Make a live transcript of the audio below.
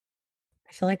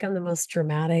I feel like I'm the most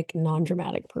dramatic,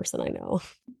 non-dramatic person I know.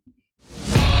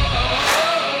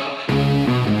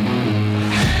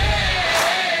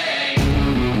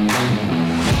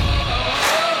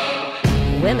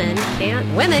 Women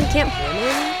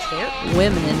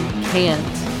can't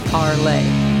parlay.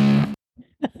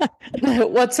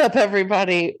 What's up,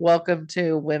 everybody? Welcome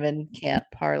to Women Can't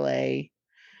Parlay.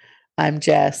 I'm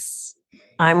Jess.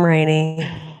 I'm Rainy.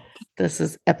 This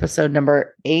is episode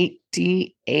number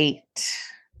 88.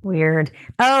 Weird.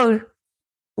 Oh,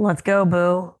 let's go,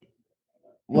 boo.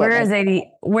 Where is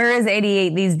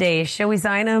 88 these days? Should we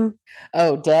sign him?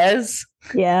 Oh, Des?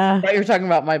 Yeah. I thought you were talking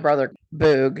about my brother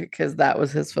Boog, because that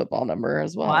was his football number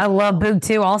as well. I love Boog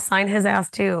too. I'll sign his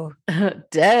ass too.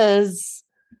 Des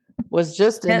was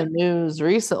just in the news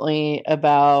recently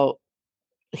about,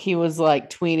 he was like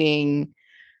tweeting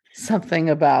something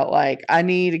about like, I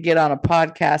need to get on a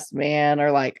podcast, man,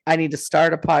 or like, I need to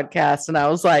start a podcast. And I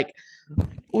was like,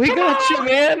 we got you,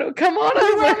 man. Come on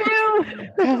over.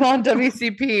 Come on,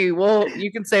 WCP. Well,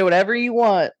 you can say whatever you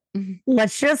want.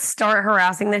 Let's just start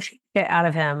harassing the shit out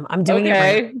of him. I'm doing it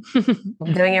right now.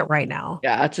 I'm doing it right now.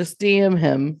 Yeah, just DM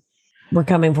him. We're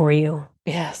coming for you.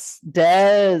 Yes,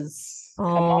 Des. Come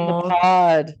on the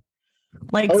pod.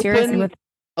 Like seriously, with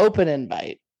open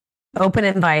invite,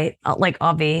 like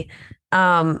Avi,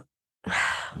 like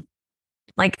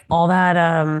all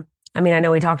that. I mean, I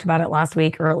know we talked about it last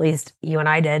week, or at least you and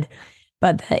I did,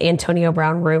 but the Antonio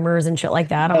Brown rumors and shit like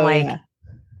that. I'm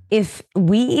if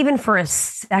we even for a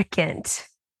second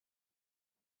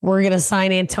we're gonna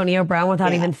sign Antonio Brown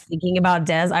without even thinking about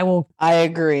Dez, I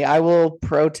agree. I will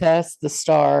protest the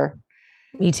star.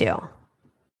 Me too.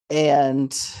 And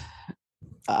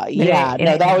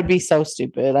that would be so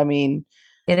stupid. I mean,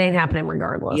 it ain't happening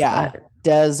regardless. Yeah,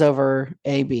 Dez over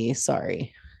AB.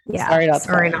 Sorry. Yeah, sorry, not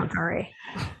sorry.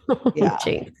 Yeah,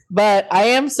 but I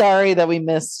am sorry that we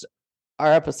missed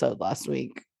our episode last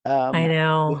week. I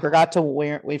know we forgot to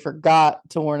warn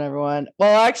everyone.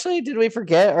 Well, actually, did we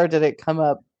forget, or did it come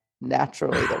up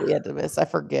naturally that we had to miss? I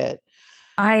forget.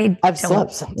 I've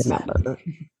slept since then.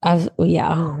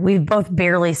 We've both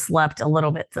barely slept a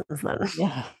little bit since then.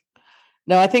 Yeah.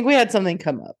 No, I think we had something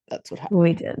come up. That's what happened.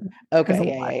 We did.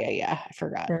 Okay. Yeah. I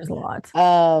forgot. There's a lot.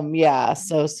 Yeah.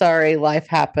 So sorry, life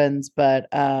happens, but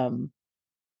we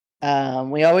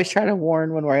always try to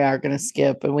warn when we are going to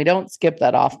skip, and we don't skip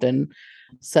that often,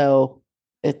 so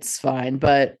it's fine.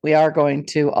 But we are going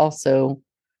to also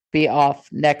be off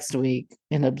next week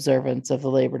in observance of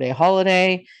the Labor Day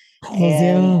holiday,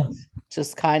 and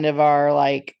just kind of our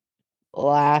like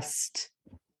last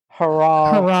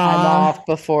hurrah time off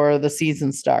before the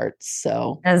season starts.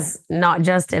 So as not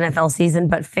just NFL season,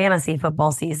 but fantasy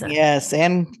football season. Yes,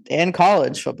 and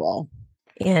college football.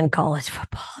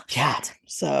 Yeah.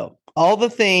 So all the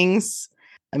things.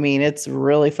 I mean, it's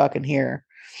really fucking here.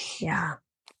 Yeah.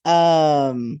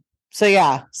 So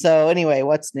yeah. So anyway,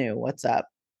 what's new? What's up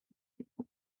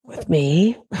with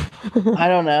me? I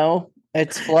don't know.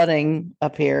 It's flooding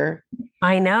up here.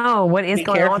 I know. What is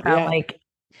going on with that? Like,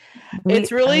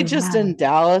 it's really just in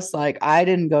Dallas. Like, I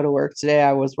didn't go to work today.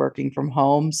 I was working from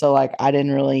home, so like I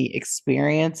didn't really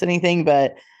experience anything,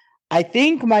 but I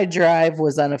think my drive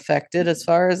was unaffected as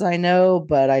far as I know,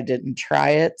 but I didn't try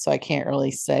it, so I can't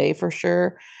really say for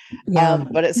sure. Yeah.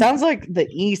 But it sounds like the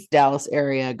East Dallas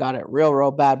area got it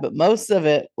real bad, but most of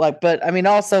it, but I mean,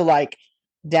 also like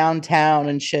downtown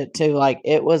and shit too, like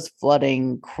it was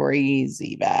flooding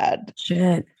crazy bad.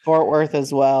 Shit. Fort Worth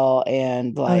as well,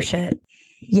 and like, oh shit.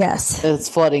 Yes. It's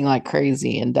flooding like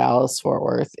crazy in Dallas, Fort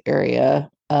Worth area.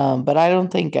 But I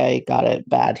don't think I got it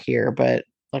bad here, but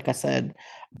like I said,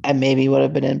 I maybe would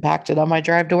have been impacted on my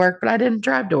drive to work, but I didn't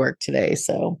drive to work today.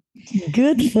 So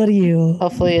good for you.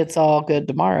 Hopefully it's all good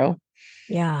tomorrow.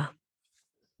 Yeah.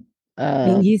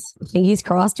 Fingers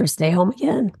crossed, or stay home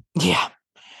again. Yeah.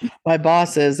 My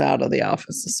boss is out of the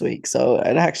office this week, so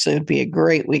it actually would be a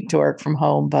great week to work from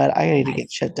home, but I need to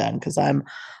get shit done because I'm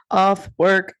off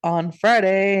work on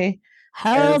Friday.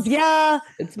 Hells yeah.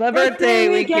 It's my birthday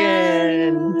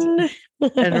weekend.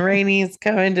 And Rainy's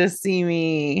coming to see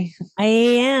me. I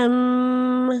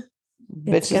am.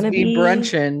 Bitches be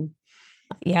brunching.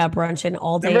 Yeah, brunching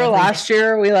all day. Remember last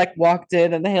year we like walked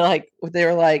in and they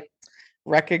were like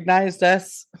recognized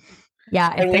us.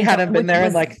 Yeah. And we hadn't been there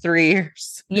in like 3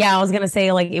 years. Yeah, I was gonna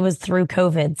say like it was through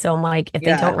COVID. So I'm like, if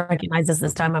they don't recognize us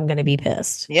this time, I'm gonna be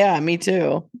pissed. Yeah, me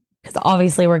too. Because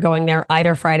obviously we're going there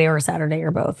either Friday or Saturday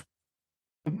or both.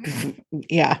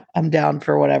 Yeah, I'm down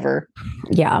for whatever.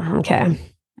 Yeah, okay.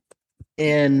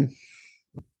 As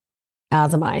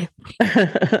am I.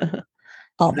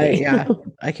 I'll be. Yeah,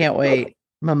 I can't wait.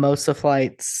 Mimosa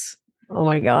flights. Oh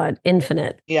my God.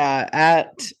 Infinite. Yeah.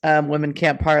 At Women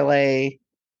Can't Parlay.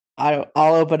 I'll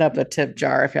open up a tip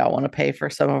jar if y'all want to pay for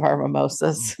some of our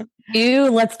mimosas. Ew,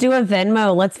 let's do a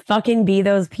Venmo. Let's fucking be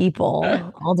those people.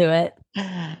 I'll do it.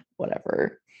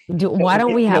 Whatever. Why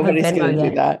don't we have a Nobody's Venmo gonna yet?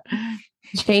 do that.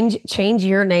 Change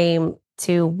your name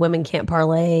to Women Can't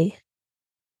Parlay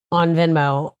on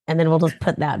Venmo, and then we'll just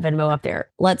put that Venmo up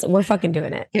there. We're fucking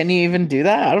doing it. Can you even do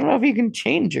that? I don't know if you can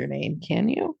change your name. Can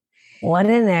you? Well, I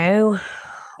don't know.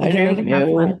 We I can make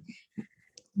don't it know.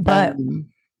 But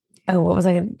what was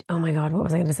I gonna? Oh my God, what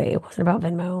was I gonna say? It wasn't about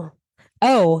Venmo.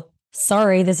 Oh,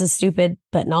 sorry, this is stupid,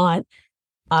 but not.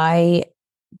 I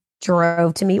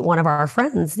drove to meet one of our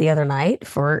friends the other night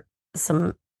for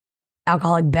some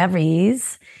alcoholic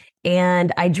bevies.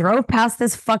 And I drove past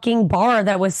this fucking bar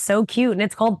that was so cute, and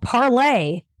it's called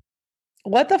Parlay.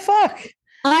 What the fuck?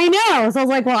 I know. So I was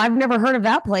like, well, I've never heard of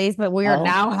that place, but we are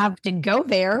now have to go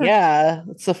there. Yeah,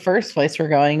 it's the first place we're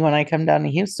going when I come down to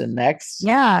Houston next.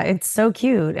 Yeah, it's so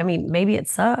cute. I mean, maybe it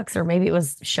sucks or maybe it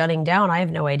was shutting down. I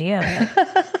have no idea.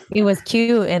 It was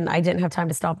cute and I didn't have time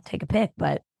to stop and take a pic,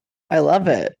 but I love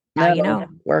it. Now you know.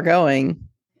 We're going.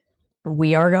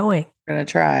 We are going. We're gonna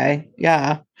try.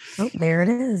 Yeah. Oh, there it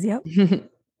is. Yep.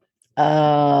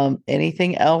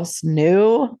 Anything else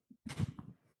new?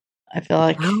 I feel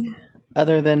like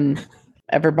other than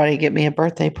everybody get me a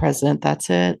birthday present, that's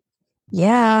it.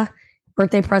 Yeah.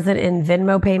 Birthday present in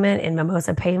Venmo payment, in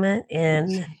mimosa payment,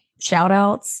 in shout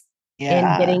outs, in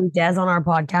getting Des on our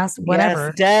podcast,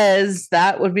 whatever. Yes, Des,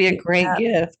 that would be a great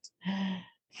gift.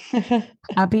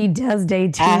 Happy Des Day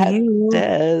to you.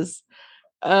 Des.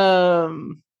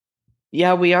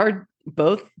 Yeah, we are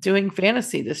both doing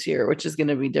fantasy this year, which is going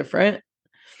to be different.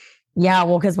 Yeah,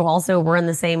 well, because we're in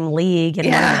the same league.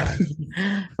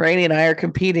 And Rainey and I are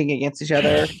competing against each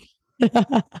other.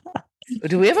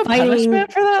 Do we have a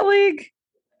punishment for that league?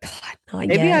 God,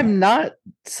 maybe yet. I'm not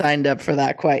signed up for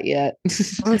that quite yet.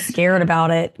 I'm scared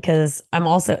about it because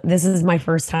this is my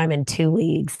first time in 2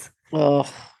 leagues.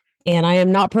 Oh. And I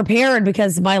am not prepared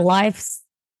because my life's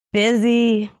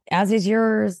busy, as is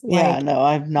yours. Yeah, no,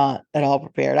 I'm not at all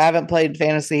prepared. I haven't played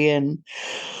fantasy in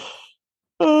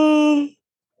 10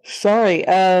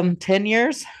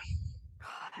 years.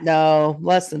 No,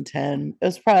 less than 10. It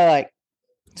was probably like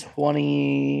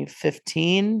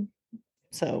 2015.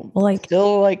 So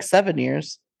still like 7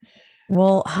 years.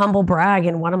 Well, humble brag,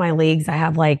 in one of my leagues, I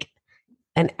have like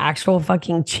an actual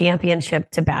fucking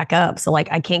championship to back up. So like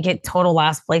I can't get total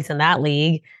last place in that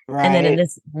league. Right. And then in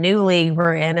this new league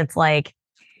we're in, it's like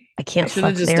I can't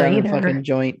fuck just there either. A fucking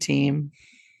joint team.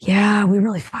 Yeah, we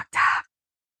really fucked up.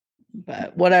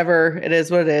 But whatever, it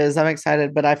is what it is. I'm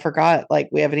excited, but I forgot, like,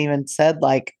 we haven't even said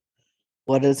like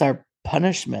what is our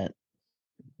punishment?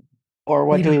 Or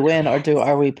what do we win? Or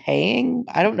are we paying?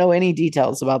 I don't know any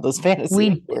details about this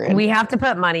fantasy. We have to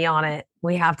put money on it.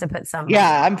 We have to put some.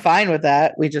 Yeah, I'm fine with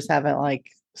that. We just haven't like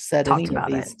said any of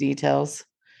these details.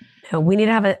 No,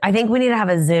 I think we need to have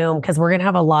a Zoom because we're gonna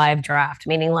have a live draft,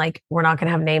 meaning like we're not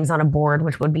gonna have names on a board,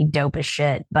 which would be dope as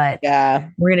shit. But yeah,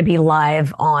 we're gonna be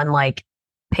live on like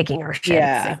picking our shit.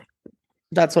 Yeah,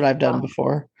 that's what I've done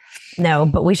before. No,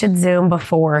 but we should Zoom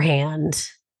beforehand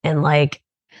and like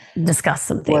discuss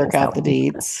some things. Work out the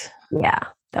deets. Yeah,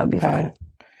 that would be fun.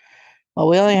 Well,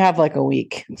 we only have like a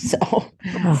week, so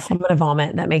I'm gonna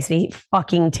vomit. That makes me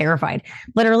fucking terrified.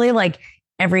 Literally, like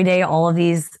every day, all of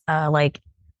these like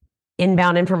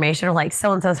inbound information are like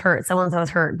so and so's hurt,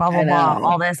 blah blah blah.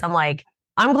 All this, I'm like,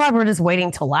 I'm glad we're just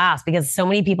waiting till last because so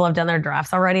many people have done their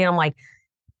drafts already. And I'm like,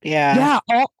 yeah.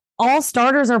 All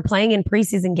starters are playing in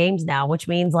preseason games now, which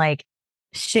means like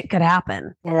shit could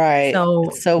happen. Right. So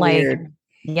it's so like, weird.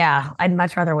 Yeah, I'd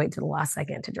much rather wait till the last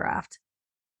second to draft.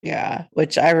 Yeah,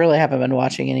 which I really haven't been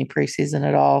watching any preseason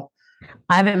at all.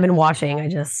 I haven't been watching. I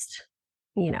just,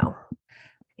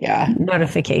 yeah,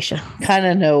 notification. Kind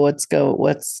of know what's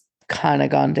kind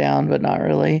of gone down, but not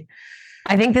really.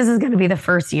 I think this is going to be the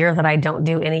first year that I don't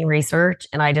do any research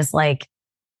and I just like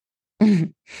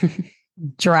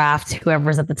draft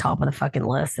whoever's at the top of the fucking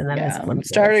list. And then I'm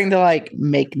starting to like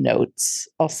make notes.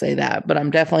 I'll say that, but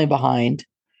I'm definitely behind.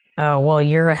 Oh, well,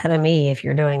 you're ahead of me if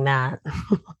you're doing that.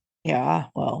 Yeah,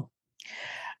 well.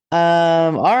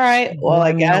 All right. Well,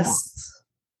 I guess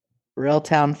real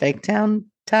town, fake town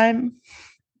time.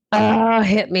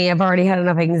 Hit me. I've already had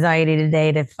enough anxiety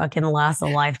today to fucking last a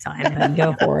lifetime. But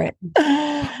go for it.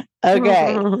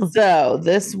 Okay. So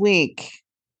this week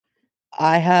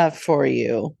I have for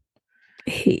you.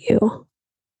 I hate you.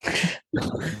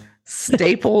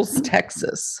 Staples,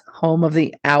 Texas, home of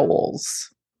the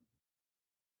Owls.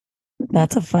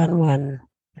 That's a fun one.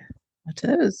 It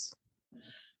is.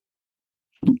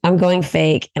 I'm going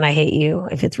fake, and I hate you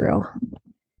if it's real.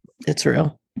 It's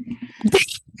real.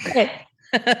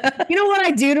 You know what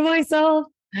I do to myself?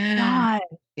 God.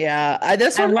 Yeah.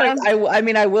 I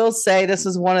mean, I will say this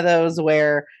is one of those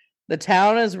where the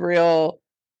town is real.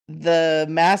 The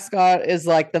mascot is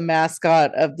like the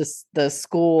mascot of the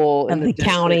school in the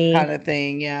county kind of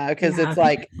thing. Yeah. Because it's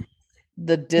like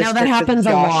the district that happens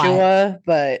Joshua,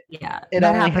 but it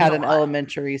only had an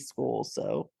elementary school.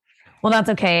 So well, that's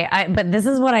okay. But this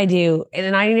is what I do,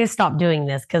 and I need to stop doing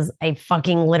this because I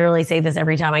fucking literally say this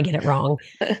every time I get it wrong.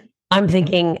 I'm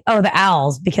thinking, oh, the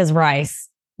Owls, because Rice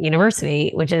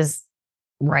University, which is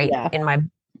right in my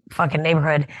fucking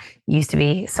neighborhood, used to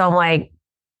be. So I'm like,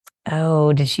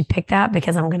 oh, did she pick that?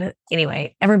 Because I'm gonna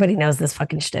anyway. Everybody knows this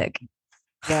fucking shtick.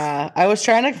 Yeah, I was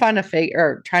trying to find a fake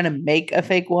or trying to make a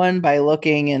fake one by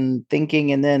looking and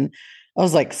thinking, and then I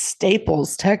was like,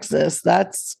 Staples, Texas.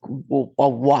 That's a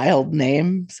wild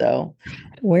name. So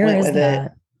where is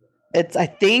that? It's, I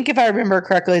think if I remember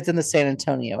correctly, it's in the San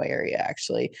Antonio area,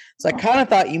 actually. So I kind of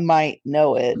thought you might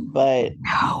know it, but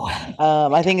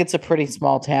I think it's a pretty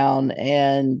small town,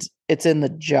 and it's in the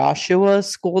Joshua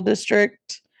School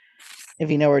District. If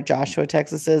you know where Joshua,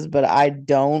 Texas is, but I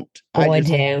don't. I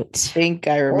don't think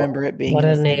I remember it being in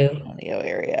the San Antonio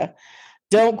area.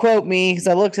 Don't quote me because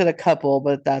I looked at a couple,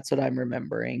 but that's what I'm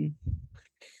remembering.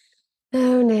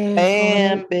 Oh no.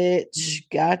 Bam, bitch.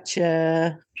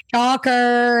 Gotcha.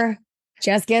 Shocker.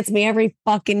 Just gets me every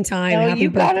fucking time. No, you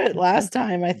got it last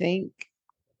time, I think.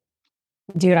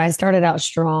 Dude, I started out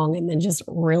strong and then just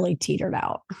really teetered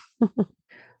out.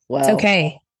 Well, it's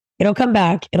okay. It'll come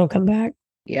back. It'll come back.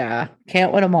 Yeah.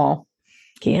 Can't win them all.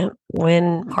 Can't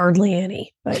win hardly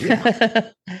any, but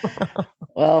yeah.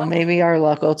 Well, maybe our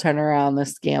luck will turn around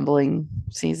this gambling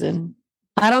season.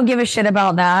 I don't give a shit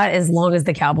about that as long as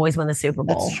the Cowboys win the Super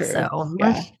Bowl. That's true. So.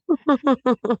 Yeah.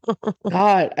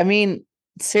 God, I mean,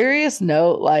 serious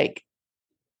note, like,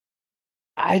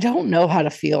 I don't know how to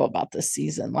feel about this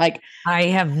season. Like,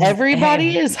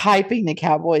 everybody is hyping the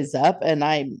Cowboys up, and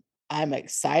I'm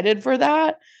excited for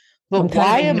that. But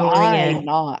why am I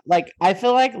not? Like, I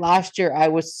feel like last year I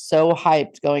was so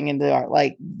hyped going into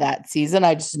that season.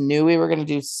 I just knew we were going to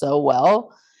do so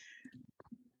well.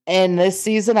 And this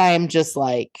season I am just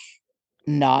like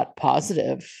not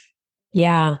positive.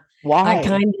 Yeah. Why?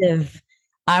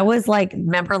 I was like,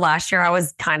 remember last year I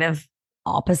was kind of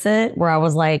opposite where I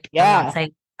was like,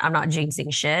 I'm not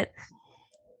jinxing shit.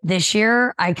 This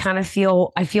year I kind of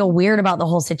feel weird about the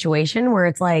whole situation where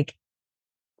it's like,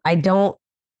 I don't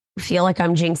feel like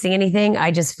I'm jinxing anything.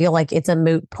 I just feel like it's a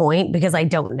moot point because I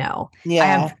don't know.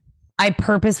 Yeah. I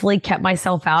purposefully kept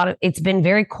myself out. It's been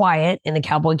very quiet in the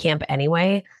Cowboy camp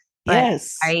anyway.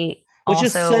 Yes. Which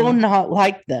is so not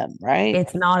like them, right?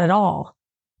 It's not at all.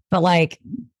 But like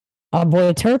our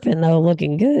boy Turpin though,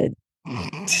 looking good.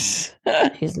 He's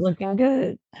looking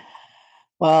good.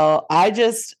 Well,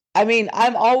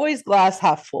 I'm always glass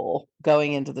half full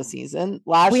going into the season.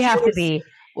 We have to be.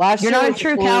 You're not a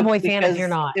true Cowboy fan if you're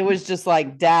not. It was just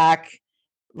like Dak,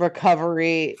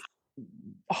 recovery,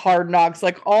 Hard Knocks,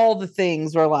 like all the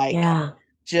things were like, I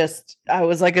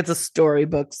was like, it's a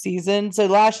storybook season. So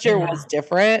last year was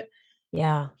different.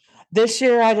 Yeah. This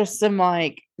year, I just am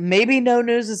like, maybe no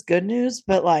news is good news,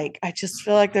 but like, I just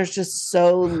feel like there's just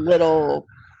so little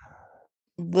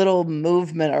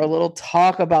movement or little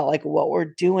talk about like what we're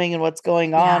doing and what's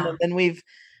going on. And then we've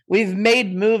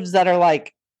made moves that are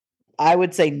like, I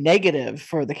would say negative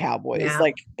for the Cowboys. Yeah.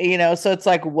 Like, so it's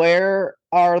like, where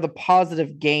are the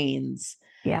positive gains?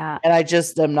 Yeah. And I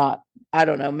just am not, I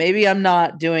don't know, maybe I'm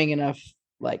not doing enough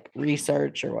like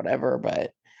research or whatever,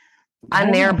 but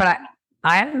I'm there, but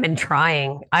I haven't been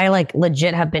trying. I like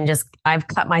legit have been I've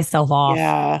cut myself off.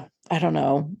 Yeah. I don't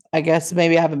know. I guess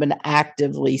maybe I haven't been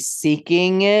actively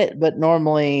seeking it, but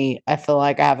normally I feel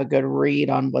like I have a good read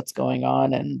on what's going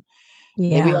on, and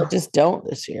maybe I just don't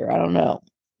this year. I don't know.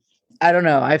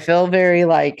 I feel very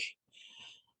like,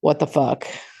 what the fuck?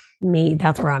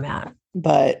 That's where I'm at.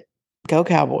 But go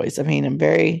Cowboys. I mean,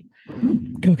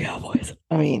 go Cowboys.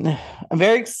 I mean, I'm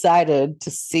very excited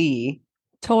to see.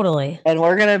 Totally. And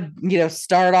we're going to,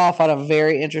 start off on a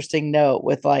very interesting note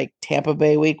with like Tampa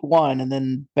Bay week 1 and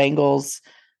then Bengals,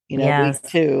 week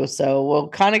 2. So we'll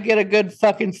kind of get a good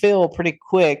fucking feel pretty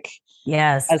quick.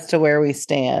 Yes. As to where we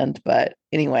stand. But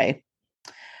anyway,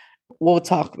 we'll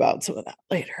talk about some of that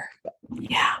later.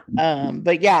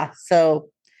 But yeah. So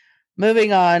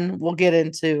moving on, we'll get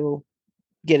into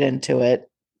it.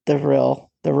 The real.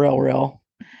 I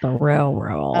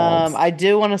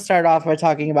do want to start off by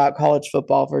talking about college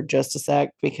football for just a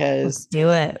sec because let's do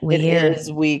it. It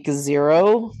is week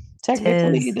 0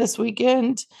 technically this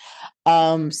weekend.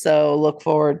 So look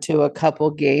forward to a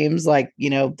couple games. Like,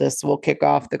 this will kick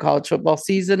off the college football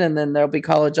season, and then there'll be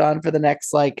college on for the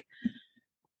next like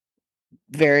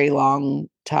very long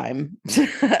time.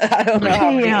 I don't know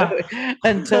how many,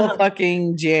 until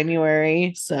fucking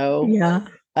January. So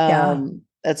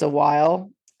that's a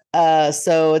while.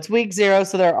 So it's week 0,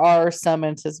 so there are some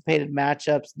anticipated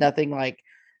matchups, nothing like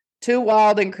too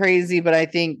wild and crazy, but I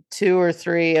think 2 or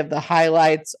 3 of the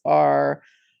highlights are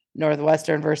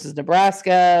Northwestern versus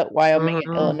Nebraska, Wyoming,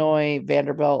 Illinois,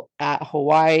 Vanderbilt at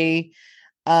Hawaii.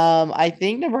 I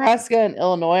think Nebraska and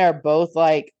Illinois are both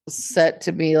like set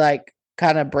to be like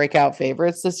kind of breakout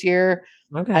favorites this year.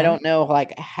 Okay. I don't know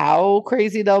like how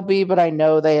crazy they'll be, but I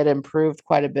know they had improved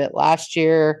quite a bit last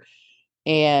year.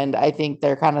 And I think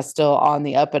they're kind of still on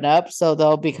the up and up. So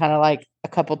they'll be kind of like a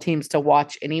couple teams to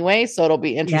watch anyway. So it'll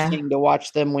be interesting to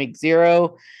watch them week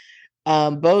 0.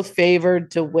 Both favored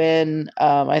to win.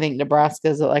 I think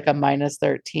Nebraska's at like a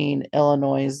 -13,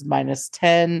 Illinois is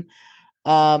 -10.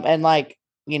 And like,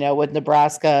 with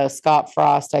Nebraska, Scott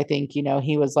Frost, I think,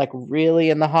 he was like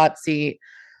really in the hot seat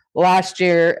last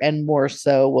year and more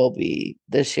so will be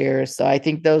this year. So I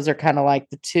think those are kind of like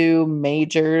the 2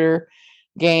 major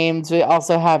games. We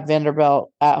also have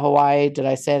Vanderbilt at Hawaii. Did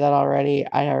I say that already?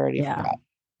 I already forgot.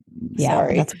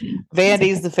 Sorry.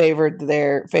 Vandy's the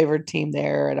favorite team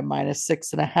there at a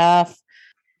 -6.5.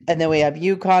 And then we have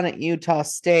UConn at Utah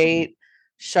State,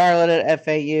 Charlotte at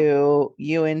FAU,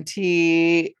 UNT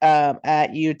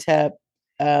at UTEP,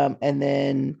 and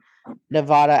then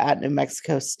Nevada at New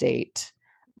Mexico State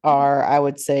are, I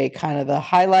would say, kind of the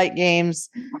highlight games,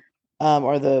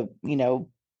 or the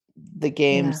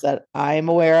games that I'm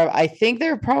aware of. I think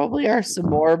there probably are some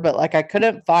more, but like I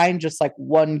couldn't find just like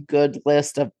one good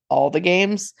list of all the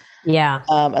games.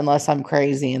 Unless I'm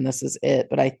crazy and this is it,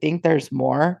 but I think there's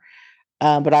more.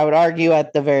 But I would argue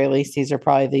at the very least, these are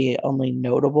probably the only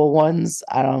notable ones.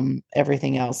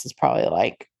 Everything else is probably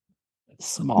like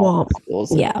small schools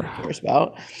that nobody cares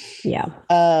about.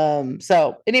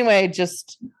 So anyway,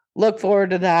 just look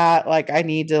forward to that. Like I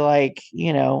need to like,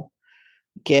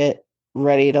 get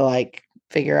ready to like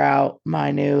figure out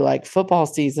my new like football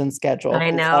season schedule. I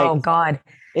know, like, God.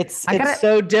 It's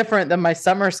so different than my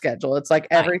summer schedule. It's like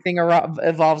everything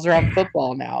evolves around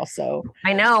football now. So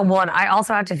I know. Well, and I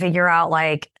also have to figure out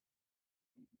like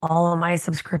all of my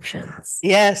subscriptions.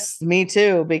 Yes, me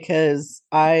too, because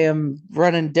I am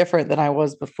running different than I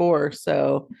was before.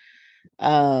 So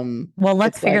well,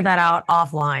 let's figure that out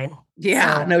offline.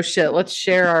 Yeah, no shit. Let's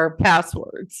share our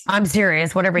passwords. I'm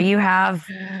serious. Whatever you have,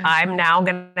 I'm now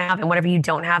gonna have, and whatever you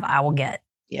don't have, I will get.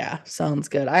 Yeah, sounds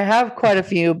good. I have quite a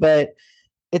few, but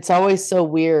it's always so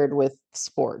weird with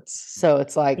sports. So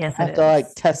it's like I have to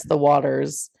like test the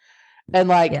waters. And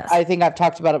like I think I've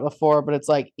talked about it before, but it's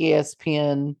like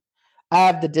ESPN. I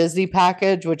have the Disney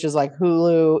package, which is like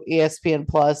Hulu, ESPN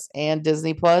Plus, and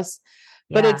Disney Plus.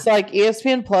 But it's like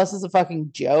ESPN Plus is a fucking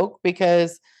joke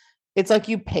because it's like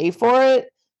you pay for it,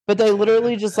 but they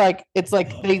literally just like, it's like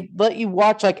they let you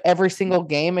watch like every single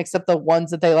game except the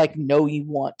ones that they like know you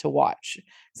want to watch.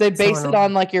 So they base it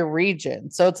on like your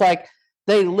region. So it's like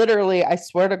they literally, I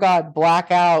swear to God, black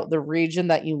out the region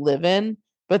that you live in,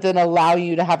 but then allow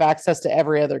you to have access to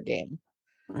every other game.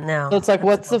 No. So it's like,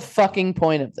 what's the fucking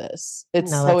point of this?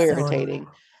 It's so irritating.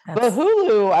 But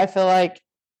Hulu, I feel like,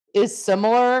 is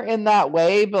similar in that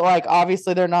way, but like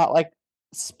obviously they're not like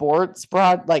sports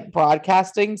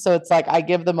broadcasting. So it's like I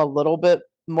give them a little bit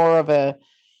more of a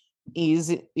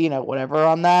easy, whatever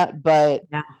on that. But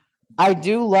I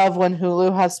do love when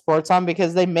Hulu has sports on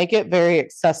because they make it very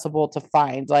accessible to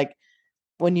find. Like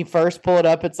when you first pull it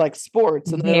up, it's like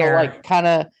sports, and they'll like kind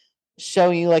of show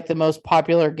you like the most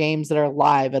popular games that are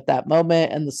live at that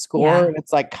moment and the score. And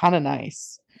it's like kind of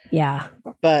nice. Yeah.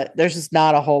 But there's just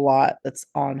not a whole lot that's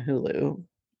on Hulu.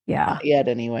 Not yet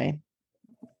anyway.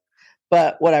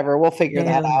 But whatever, we'll figure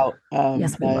that out.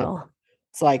 Yes, we will.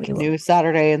 It's like new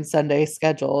Saturday and Sunday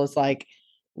schedule is like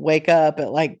wake up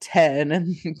at like 10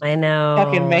 and I know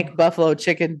fucking make buffalo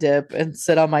chicken dip and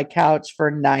sit on my couch for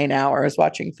 9 hours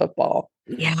watching football.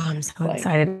 Yeah, I'm so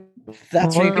excited.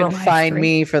 That's where you can find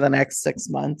me for the next 6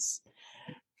 months.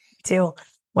 Too.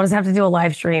 We'll just have to do a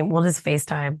live stream. We'll just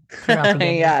FaceTime.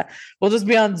 Yeah. We'll just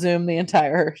be on Zoom the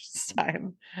entire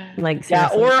time. Like,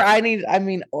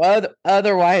 seriously.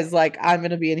 Otherwise, like I'm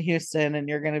going to be in Houston and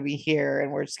you're going to be here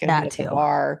and we're just going to be at the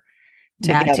bar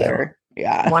together.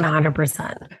 Yeah.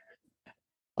 100%.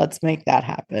 Let's make that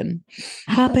happen.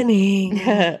 Happening.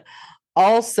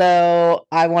 Also,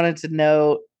 I wanted to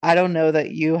note, I don't know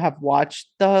that you have watched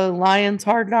the Lions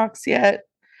Hard Knocks yet.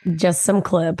 Just some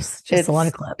clips. Just a lot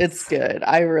of clips. It's good.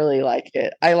 I really like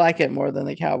it. I like it more than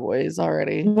the Cowboys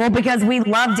already. Well, because we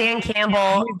love Dan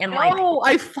Campbell and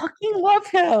I fucking love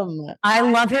him. I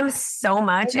love him so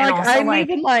much. And also, I'm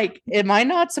even like, am I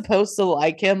not supposed to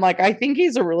like him? Like, I think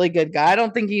he's a really good guy. I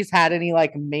don't think he's had any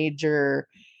like major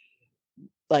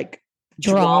like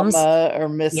drama or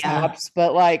mishaps,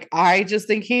 but like I just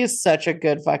think he's such a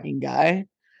good fucking guy.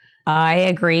 I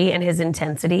agree. And his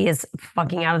intensity is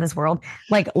fucking out of this world.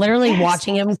 Like literally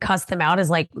watching him cuss them out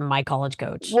is like my college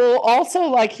coach. Well, also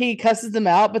like he cusses them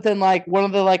out, but then like one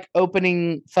of the like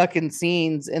opening fucking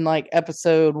scenes in like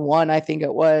episode 1, I think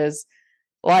it was,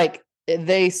 like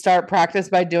they start practice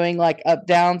by doing like up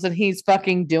downs and he's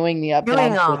fucking doing the up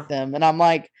downs with them. And I'm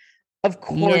like, of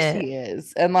course he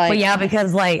is. And like, but yeah,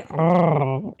 because like,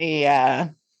 yeah.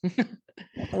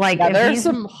 Like there's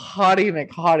some hottie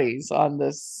McHotties on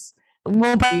this.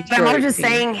 Well, but I was just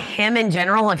saying him in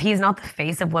general, if he's not the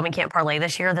face of Women Can't Parlay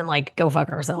this year, then like go fuck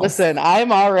ourselves. Listen,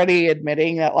 I'm already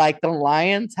admitting that like the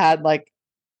Lions had like,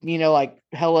 you know, like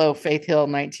hello Faith Hill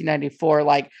 1994,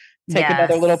 like take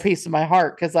another little piece of my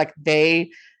heart, because like they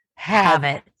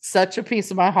have such a piece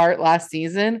of my heart last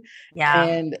season. Yeah.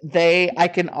 And I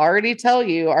can already tell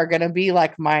you, are gonna be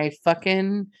like my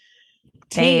fucking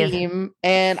team.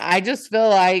 And I just feel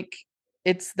like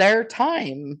it's their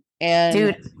time. And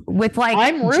dude, with like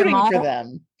I'm rooting for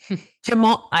them.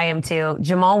 Jamal, I am too.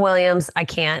 Jamal Williams, I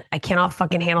cannot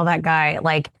fucking handle that guy.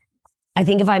 Like, I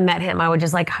think if I met him, I would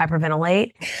just like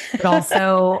hyperventilate. But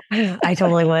also, I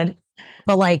totally would.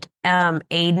 But like,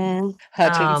 Aiden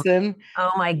Hutchinson.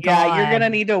 Oh my god! Yeah, you're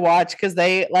gonna need to watch, because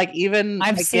they like even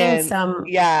I've seen some.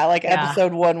 Yeah, like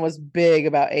episode 1 was big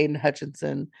about Aiden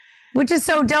Hutchinson. Which is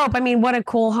so dope. I mean, what a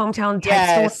cool hometown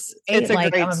story. It's a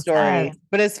great story.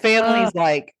 But his family's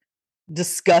like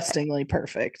disgustingly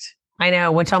perfect. I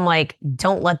know, which I'm like,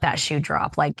 don't let that shoe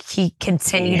drop. Like he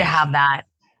continue to have that.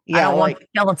 Yeah, I don't want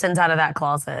skeletons out of that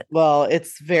closet. Well,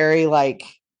 it's very like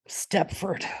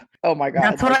Stepford. Oh my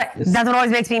god. That's what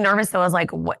always makes me nervous though, is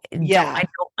like what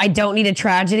I don't need a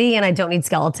tragedy and I don't need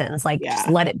skeletons. Like just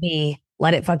let it be.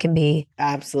 Let it fucking be.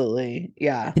 Absolutely.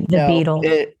 Yeah. The Beetle.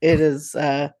 It is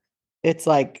it's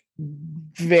like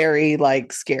very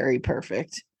like scary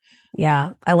perfect.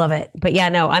 Yeah, I love it. But yeah,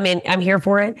 no, I'm here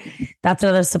for it. That's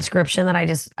another subscription that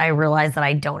I realized that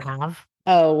I don't have.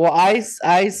 Oh, well,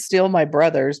 I steal my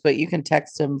brother's, but you can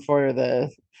text him for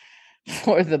the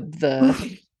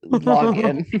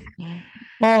login.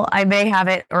 Well, I may have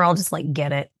it, or I'll just like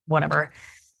get it. Whatever.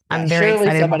 I'm very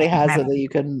excited. Somebody has it that you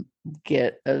can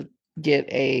get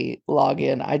a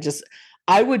login.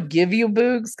 I would give you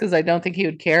Boogs because I don't think he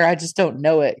would care. I just don't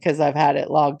know it because I've had it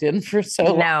logged in for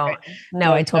so long.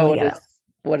 No, I totally get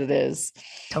what it is.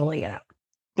 Totally get it.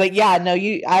 But yeah, no,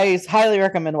 I highly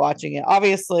recommend watching it.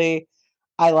 Obviously,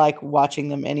 I like watching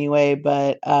them anyway,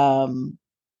 but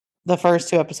the first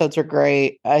 2 episodes are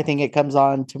great. I think it comes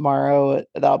on tomorrow.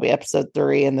 That'll be episode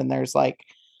 3, and then there's like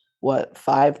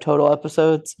 5 total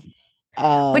episodes.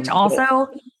 Which also,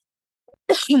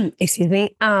 excuse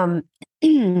me,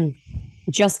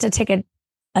 just to take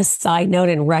a side note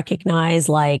and recognize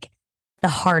like the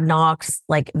Hard Knocks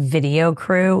like video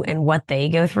crew and what they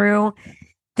go through.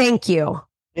 Thank you.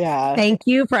 Yeah. Thank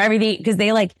you for everything. Because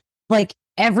they like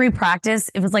every practice,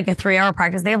 it was like a 3-hour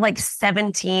practice. They have like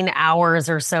 17 hours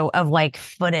or so of like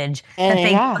footage that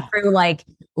they go through like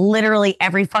literally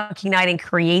every fucking night and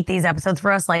create these episodes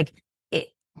for us. Like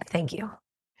thank you.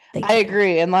 I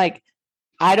agree. And like,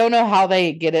 I don't know how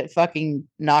they get it fucking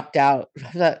knocked out.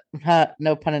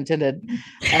 No pun intended.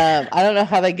 I don't know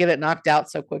how they get it knocked out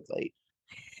so quickly.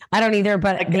 I don't either,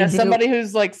 but like, as somebody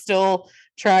who's like still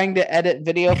trying to edit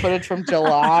video footage from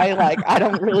July, like I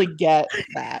don't really get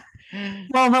that.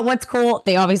 Well, but what's cool,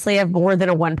 they obviously have more than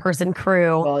a 1-person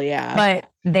crew. Well, yeah.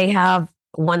 But they have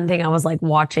one thing I was like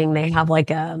watching, they have like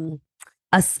a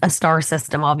star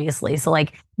system, obviously. So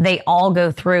like they all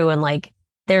go through and like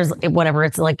there's whatever,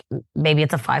 it's like maybe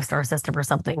it's a 5-star system or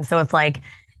something. So it's like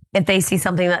if they see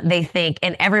something that they think,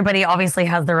 and everybody obviously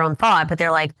has their own thought, but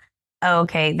they're like, oh,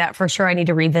 okay, that for sure I need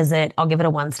to revisit. I'll give it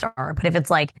a 1-star. But if it's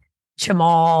like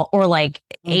Jamal or like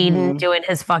Aiden doing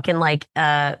his fucking like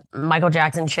Michael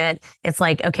Jackson shit, it's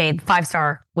like, okay,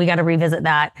 5-star, we got to revisit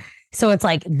that. So it's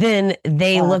like then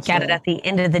they look at it at the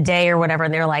end of the day or whatever,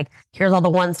 and they're like, here's all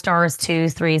the 1-stars,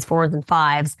 2s, 3s, 4s, and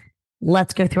 5s.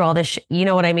 Let's go through all this shit. You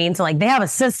know what I mean? So like they have a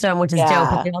system, which is dope,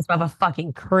 but they also have a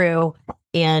fucking crew,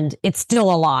 and it's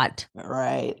still a lot.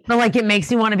 Right. But like it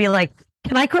makes me want to be like,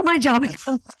 can I quit my job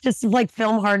and just like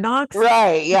film Hard Knocks?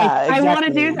 Right. Yeah. Like, exactly. I want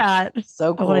to do that.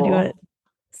 So cool. I want to do it.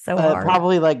 so hard.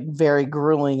 Probably like very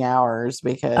grueling hours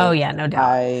because oh yeah, no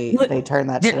doubt. They turn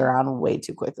that shit around way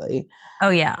too quickly. Oh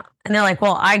yeah. And they're like,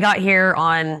 well, I got here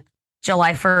on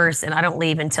July 1st and I don't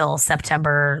leave until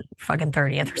September fucking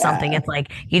 30th or something. It's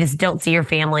like you just don't see your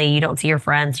family, you don't see your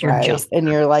friends, you're just and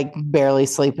you're like barely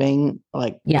sleeping,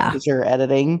 like because you're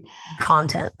editing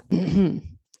content.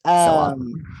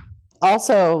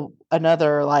 Also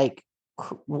another like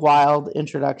wild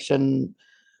introduction,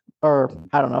 or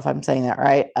I don't know if I'm saying that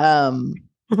right.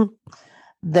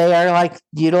 They are like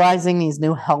utilizing these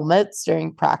new helmets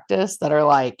during practice that are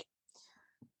like,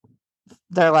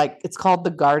 they're like, it's called the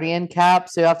Guardian cap.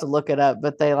 So you have to look it up,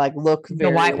 but they like look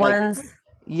very, the white like, ones.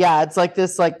 Yeah, it's like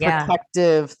this like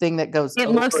protective thing that goes. It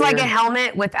looks like a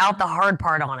helmet without the hard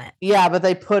part on it. Yeah, but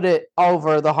they put it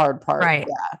over the hard part. Right.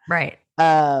 Yeah. Right.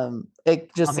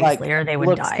 It just obviously, like or they would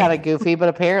looks kind of goofy, but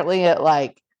apparently it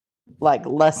like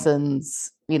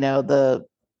lessens, you know, the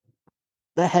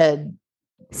head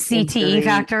CTE injury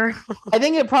factor. I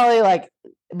think it probably like,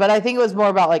 but I think it was more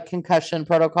about like concussion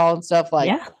protocol and stuff.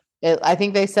 Like, I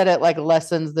think they said it like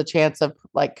lessens the chance of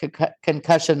like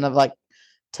concussion of like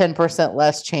 10%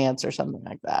 less chance or something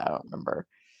like that. I don't remember.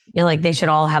 Yeah, like they should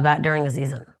all have that during the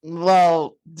season.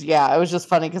 Well, yeah, it was just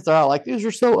funny because they're all like, these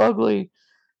are so ugly.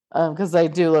 Because they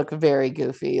do look very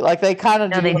goofy. Like they kind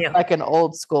of do look like an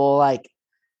old school like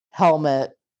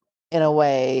helmet in a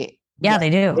way. Yeah, they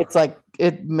do. It's like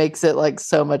it makes it like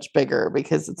so much bigger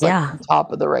because it's like on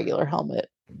top of the regular helmet.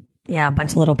 Yeah, a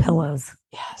bunch of little pillows.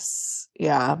 Yes.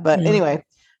 Yeah. But anyway,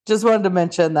 just wanted to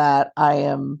mention that I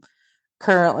am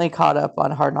currently caught up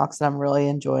on Hard Knocks and I'm really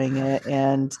enjoying it.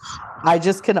 And I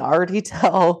just can already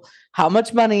tell how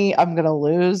much money I'm going to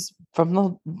lose from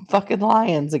the fucking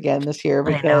Lions again this year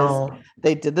because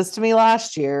they did this to me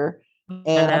last year.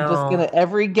 And I'm just going to,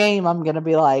 every game, I'm going to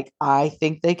be like, I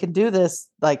think they can do this.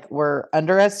 Like, we're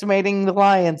underestimating the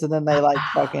Lions. And then they like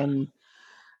fucking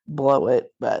blow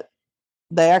it. But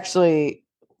they actually,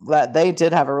 they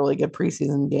did have a really good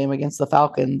preseason game against the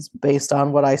Falcons based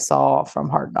on what I saw from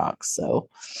Hard Knocks. So,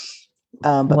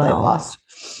 but they lost.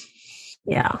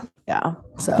 Yeah. Yeah.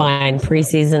 So fine.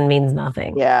 Preseason means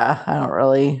nothing. Yeah. I don't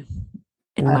really,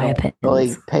 in my opinion,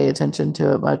 really pay attention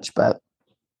to it much, but,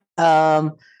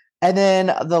 and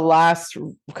then the last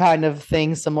kind of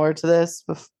thing similar to this,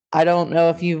 I don't know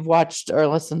if you've watched or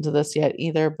listened to this yet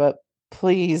either, but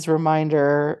please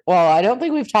reminder. Well, I don't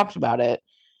think we've talked about it.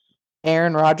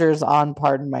 Aaron Rodgers on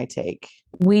Pardon My Take.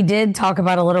 We did talk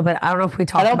about a little bit. I don't know if we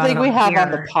talked about it. I don't think we have on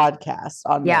the podcast.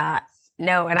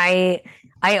 No. And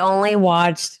I only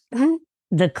watched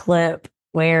the clip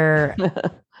where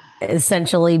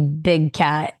essentially Big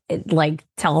Cat like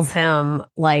tells him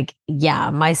like, yeah,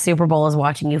 my Super Bowl is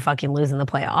watching you fucking lose in the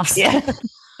playoffs. Yeah.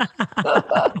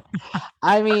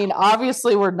 I mean,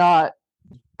 obviously we're not,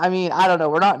 I mean, I don't know.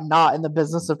 We're not in the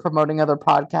business of promoting other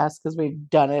podcasts because we've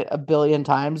done it a billion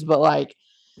times. But like,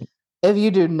 if you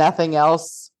do nothing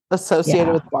else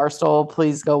associated with Barstool,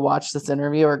 please go watch this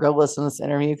interview or go listen to this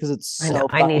interview because it's so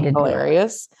fucking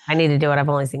hilarious. I need to do it. I've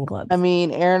only seen clips. I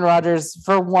mean, Aaron Rodgers,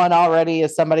 for one, already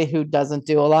is somebody who doesn't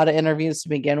do a lot of interviews to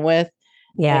begin with.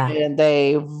 Yeah. And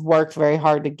they've worked very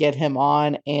hard to get him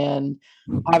on. And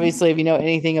obviously, if you know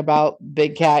anything about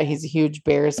Big Cat, he's a huge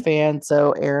Bears fan.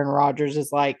 So Aaron Rodgers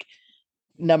is like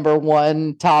number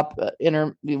one top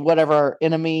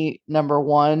enemy number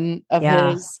one of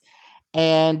his.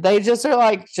 And they just are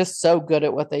like just so good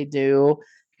at what they do.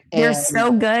 They're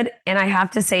so good. And I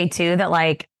have to say too that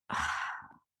like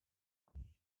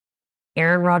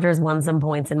Aaron Rodgers won some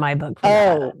points in my book.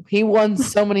 He won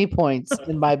so many points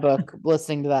in my book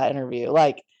listening to that interview.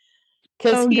 Like,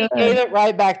 because he gave it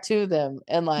right back to them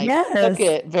and like took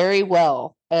it very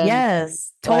well. And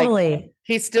totally. Like,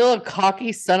 he's still a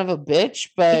cocky son of a bitch,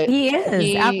 but he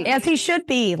is, as he should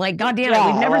be. Like, goddamn it,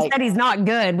 we've never said he's not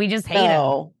good. We just hate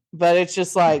him. But it's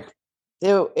just like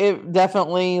it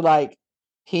definitely like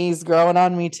he's growing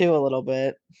on me too a little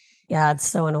bit. Yeah, it's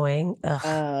so annoying.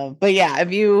 But yeah,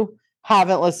 if you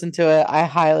haven't listened to it, I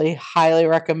highly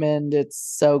recommend. It's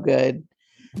so good.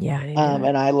 Yeah.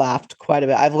 And I laughed quite a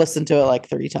bit. I've listened to it like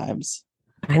 3 times.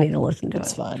 I need to listen to it.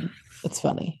 It's fun. It's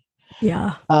funny.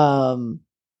 Yeah.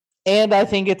 And I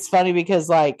think it's funny because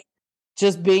like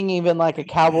just being even like a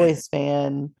Cowboys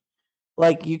fan,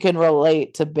 like you can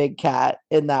relate to Big Cat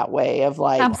in that way of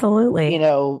like, absolutely, you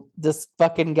know, this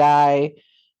fucking guy,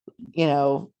 you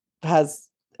know, has,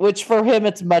 which for him,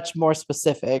 it's much more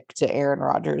specific to Aaron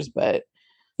Rodgers, but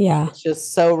it's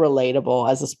just so relatable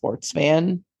as a sports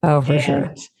fan. Oh, for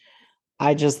sure.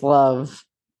 I just love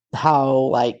how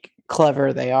like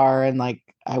clever they are. And like,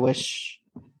 I wish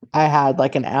I had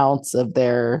like an ounce of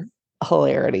their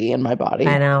hilarity in my body.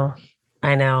 I know.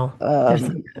 I know.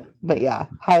 But yeah,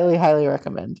 highly, highly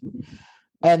recommend.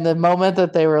 And the moment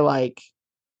that they were like,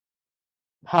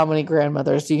 how many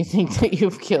grandmothers do you think that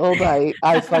you've killed?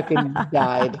 I fucking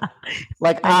died.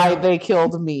 Like they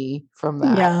killed me from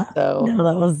that. Yeah. So no,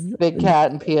 that was Big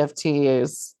Cat and PFT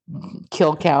is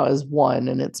kill count is 1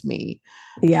 and it's me.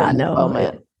 Yeah,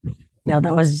 no. No,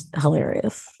 that was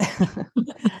hilarious.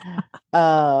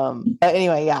 But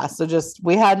anyway, yeah. So just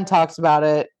we hadn't talked about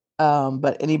it.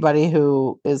 But anybody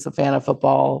who is a fan of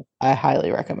football, I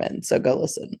highly recommend. So go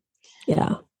listen.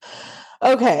 Yeah.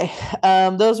 Okay.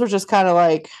 Those were just kind of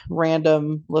like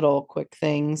random little quick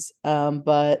things.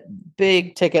 But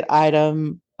big ticket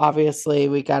item, obviously,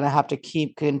 we kind of have to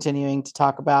keep continuing to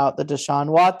talk about the Deshaun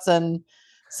Watson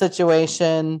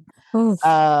situation. Oof.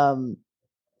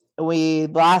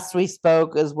 Last we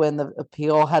spoke is when the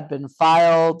appeal had been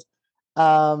filed.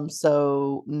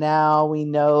 So now we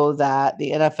know that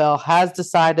the NFL has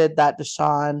decided that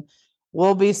Deshaun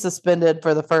will be suspended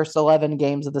for the first 11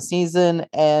 games of the season,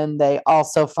 and they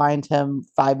also fined him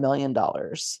 $5 million.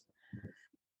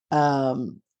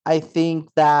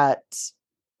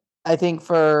 I think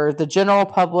for the general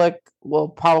public will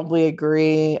probably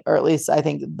agree, or at least I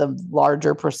think the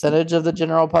larger percentage of the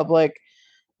general public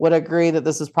would agree that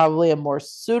this is probably a more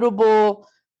suitable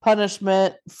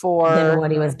punishment for than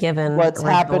what he was given, what's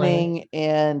happening.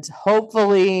 And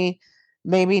hopefully,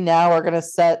 maybe now we're going to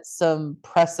set some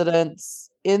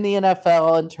precedents in the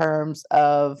NFL in terms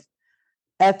of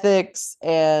ethics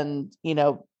and,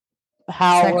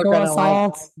 how sexual we're going to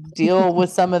like deal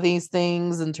with some of these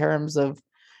things in terms of,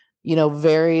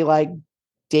 very like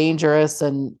dangerous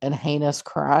and heinous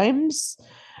crimes.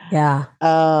 Yeah.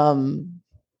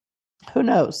 Who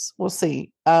knows? We'll see.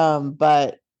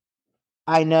 But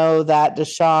I know that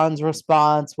Deshaun's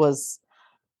response was,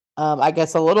 I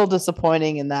guess, a little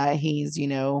disappointing in that he's,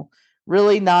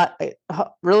 really not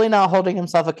holding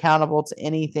himself accountable to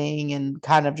anything and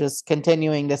kind of just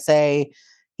continuing to say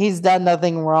he's done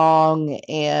nothing wrong.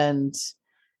 And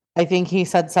I think he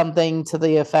said something to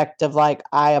the effect of like,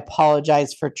 I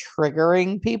apologize for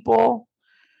triggering people.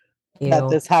 That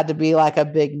this had to be like a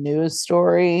big news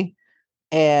story.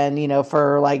 And,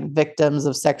 for like victims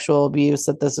of sexual abuse,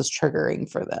 that this is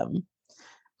triggering for them.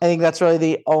 I think that's really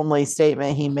the only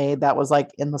statement he made that was like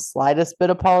in the slightest bit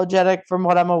apologetic from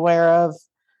what I'm aware of.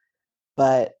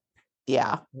 But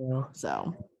yeah.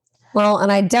 So. Well, and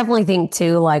I definitely think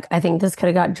too, like, I think this could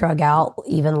have got drug out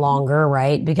even longer,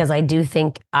 right? Because I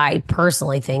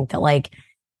personally think that like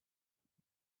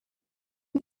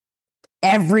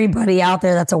everybody out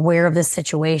there that's aware of this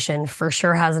situation for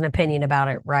sure has an opinion about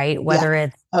it, right? Whether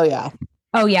it's, oh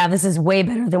yeah, this is way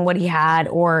better than what he had,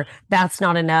 or that's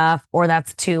not enough, or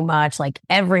that's too much. Like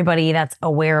everybody that's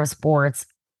aware of sports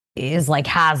is like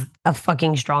has a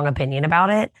fucking strong opinion about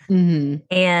it.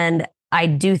 And I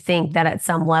do think that at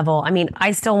some level, I mean,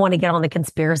 I still want to get on the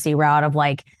conspiracy route of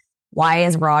like, why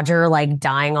is Roger like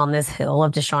dying on this hill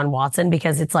of Deshaun Watson?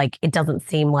 Because it's like, it doesn't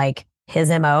seem like his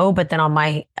MO. But then on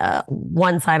my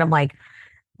one side, I'm like,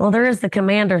 well, there is the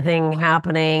commander thing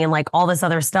happening and like all this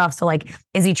other stuff. So like,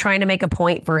 is he trying to make a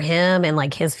point for him and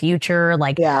like his future?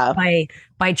 Like by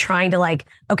trying to like,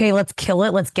 okay, let's kill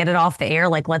it. Let's get it off the air.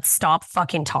 Like, let's stop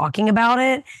fucking talking about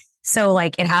it. So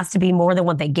like, it has to be more than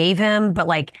what they gave him. But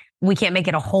like, we can't make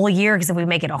it a whole year because if we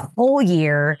make it a whole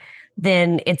year,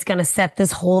 then it's going to set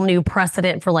this whole new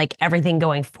precedent for like everything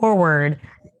going forward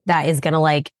that is going to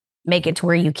like make it to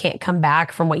where you can't come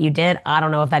back from what you did. I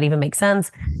don't know if that even makes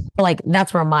sense. But like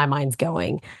that's where my mind's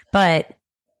going. But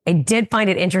I did find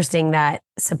it interesting that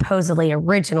supposedly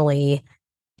originally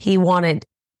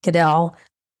Goodell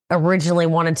originally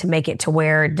wanted to make it to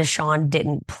where Deshaun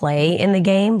didn't play in the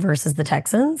game versus the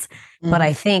Texans. But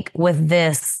I think with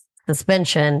this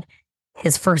suspension,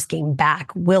 his first game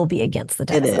back will be against the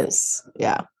Texans. It is.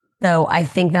 Yeah. So I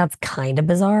think that's kind of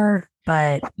bizarre,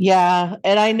 but yeah.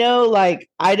 And I know like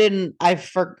I didn't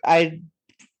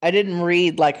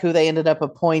read like who they ended up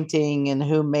appointing and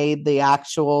who made the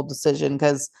actual decision,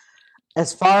 because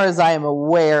as far as I am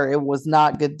aware, it was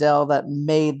not Goodell that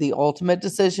made the ultimate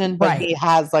decision, but he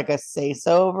has like a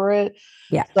say-so over it.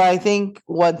 Yeah. So I think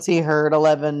once he heard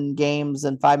 11 games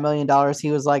and $5 million,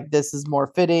 he was like, this is more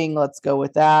fitting. Let's go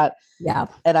with that. Yeah.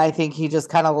 And I think he just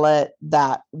kind of let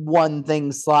that one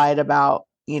thing slide about,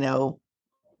 the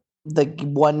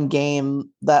one game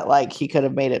that like he could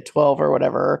have made it 12 or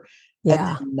whatever.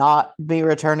 Yeah. And not be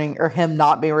returning, or him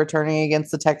not be returning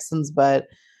against the Texans. But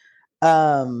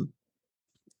I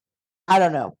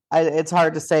don't know. It's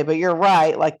hard to say, but you're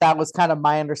right. Like that was kind of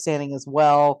my understanding as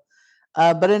well.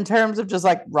 But in terms of just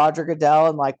like Roger Goodell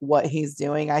and like what he's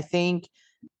doing, I think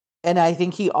and I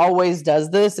think he always does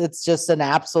this. It's just an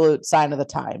absolute sign of the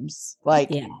times. Like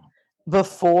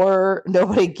before,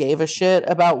 nobody gave a shit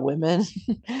about women.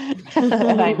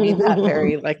 And I mean that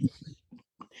very like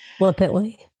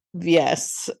flippantly.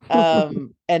 Yes.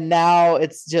 And now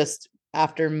it's just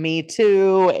after Me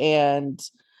Too and,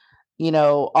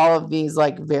 all of these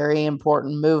like very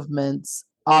important movements.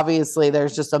 Obviously,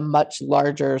 there's just a much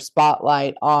larger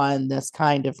spotlight on this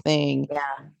kind of thing. Yeah.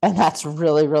 And that's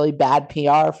really, really bad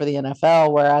PR for the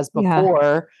NFL, whereas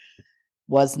before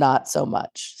was not so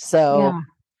much. So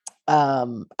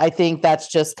I think that's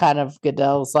just kind of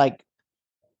Goodell's like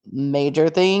major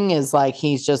thing is like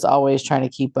he's just always trying to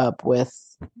keep up with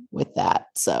that.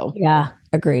 So yeah,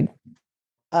 agreed.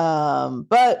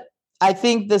 But I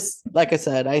think this, like I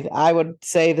said, I would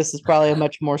say this is probably a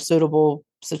much more suitable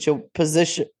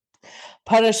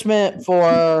punishment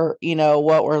for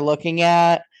what we're looking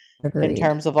at. Agreed. In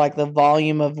terms of like the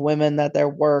volume of women that there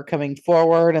were coming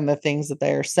forward and the things that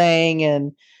they are saying.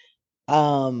 And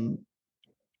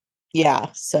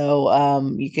so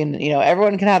you can,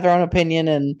 everyone can have their own opinion.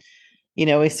 And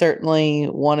we certainly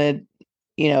wanted,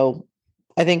 I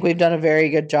think we've done a very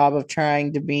good job of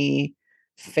trying to be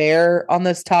fair on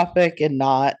this topic and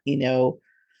not,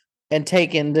 and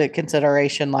take into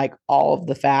consideration like all of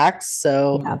the facts.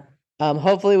 So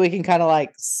hopefully we can kind of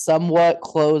like somewhat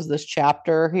close this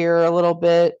chapter here a little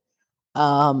bit.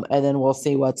 And then we'll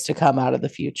see what's to come out of the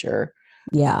future.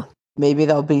 Yeah. Maybe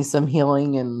there'll be some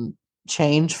healing and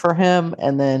change for him.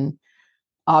 And then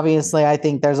obviously I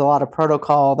think there's a lot of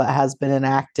protocol that has been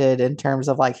enacted in terms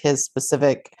of like his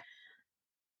specific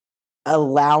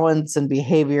allowance and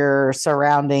behavior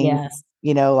surrounding,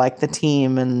 like the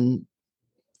team and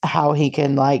how he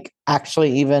can like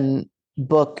actually even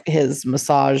book his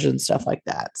massage and stuff like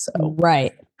that. So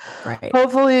right.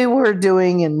 Hopefully we're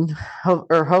doing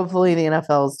or hopefully the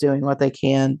NFL is doing what they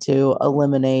can to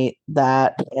eliminate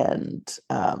that and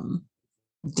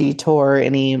detour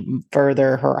any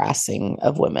further harassing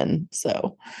of women.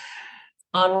 So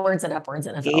onwards and upwards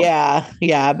NFL.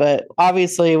 Yeah. But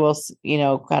obviously we'll,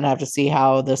 kind of have to see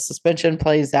how the suspension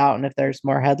plays out and if there's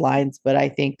more headlines. But I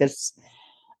think this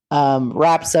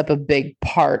wraps up a big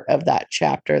part of that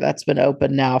chapter that's been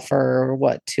open now for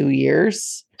 2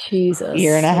 years? Jesus.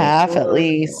 Year and a half at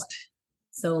least.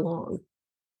 So long.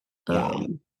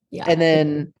 Yeah. And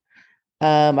then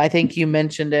I think you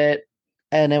mentioned it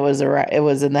and it was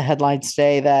in the headlines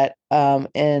today that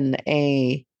in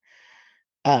a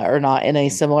or not in a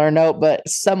similar note, but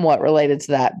somewhat related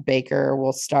to that, Baker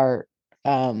will start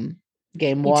game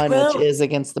 1, which is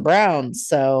against the Browns.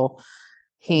 So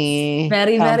he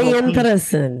very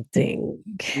interesting.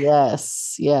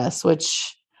 Yes,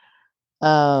 which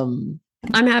I'm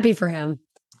happy for him.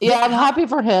 Yeah, I'm happy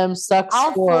for him. Sucks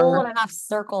how for full and a half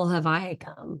circle have I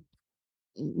come?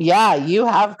 Yeah, you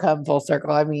have come full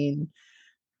circle. I mean,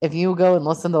 if you go and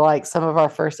listen to like some of our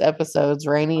first episodes,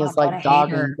 Rainey is like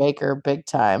dogging Baker big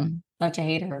time. Such a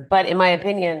hater, but in my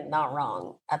opinion, not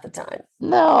wrong at the time.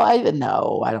 No, I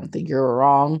don't think you're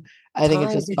wrong. I think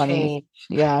it's just funny.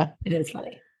 Change. Yeah, it is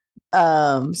funny.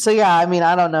 So yeah, I mean,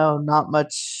 I don't know, not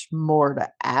much more to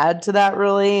add to that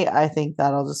really. I think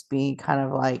that'll just be kind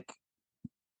of like,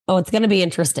 oh, it's going to be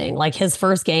interesting. Like his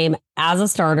first game as a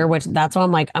starter, which that's why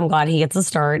I'm like, I'm glad he gets a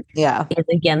start. Yeah, is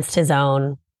against his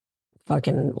own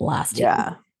fucking last team.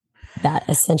 Yeah, that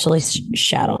essentially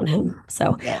shat on him.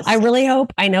 So I really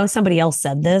hope, I know somebody else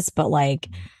said this, but like,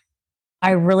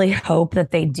 I really hope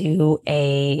that they do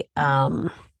a,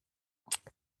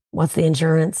 what's the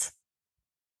insurance?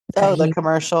 Oh, the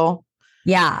commercial.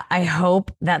 Yeah, I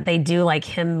hope that they do like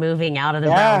him moving out of the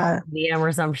Browns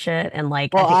or some shit. And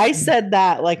like, well, I said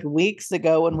that like weeks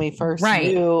ago when we first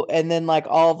knew, and then like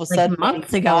all of a sudden,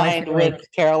 months ago, with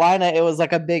Carolina, it was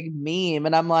like a big meme,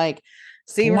 and I'm like,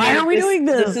 see, why are we doing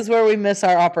this? This is where we miss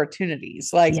our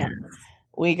opportunities. Like,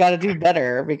 we got to do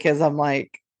better because I'm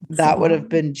like, that would have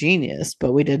been genius,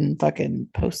 but we didn't fucking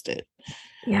post it.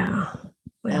 Yeah.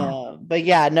 Well. But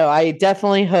yeah, no, I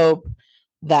definitely hope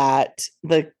that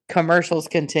the commercials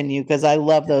continue because I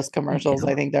love those commercials.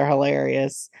 I think they're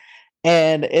hilarious.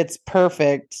 And it's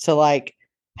perfect to like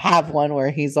have one where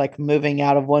he's like moving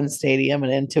out of one stadium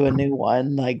and into a new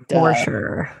one. Like for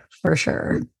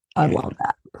sure. I'd love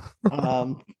that.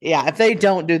 Yeah, if they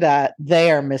don't do that,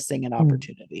 they are missing an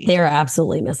opportunity. They're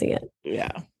absolutely missing it.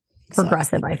 Yeah.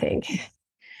 Progressive, I think.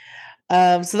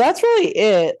 So that's really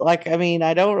it. Like, I mean,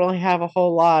 I don't really have a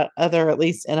whole lot other, at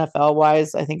least NFL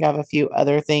wise. I think I have a few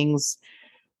other things.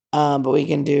 But we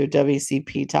can do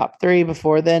WCP top 3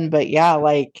 before then. But yeah,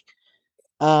 like,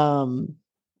 kind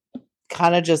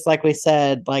of just like we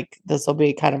said, like this will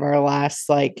be kind of our last,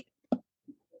 like,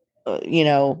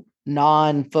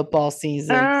 non-football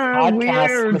season podcast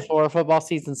weird. before football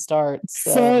season starts.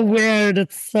 So weird.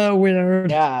 It's so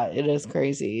weird. Yeah, it is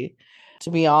crazy. To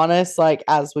be honest, like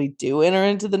as we do enter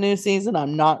into the new season,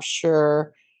 I'm not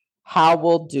sure how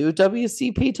we'll do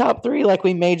WCP top 3. Like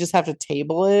we may just have to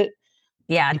table it.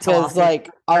 Yeah, because like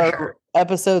our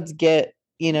episodes get,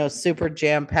 super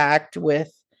jam-packed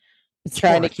with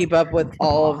trying to keep up with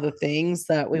all of the things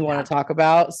that we want to talk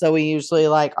about. So we usually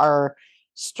like are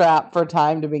strapped for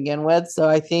time to begin with. So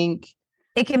I think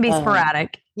it can be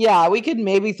sporadic. Yeah, we could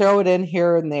maybe throw it in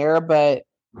here and there, but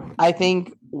I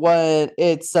think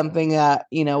it's something that,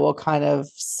 we'll kind of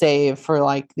save for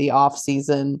like the off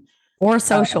season or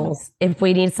socials if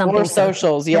we need something. Or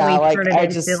socials, yeah. Like I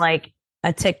just like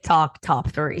a TikTok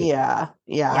top 3. Yeah.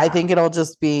 I think it'll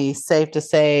just be safe to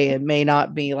say it may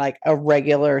not be like a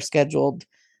regular scheduled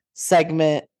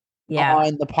segment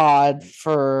on the pod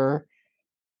from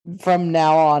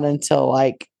now on until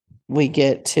like we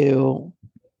get to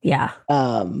the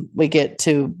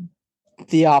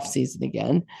off season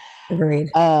again. Agreed.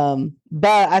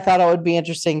 But I thought it would be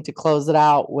interesting to close it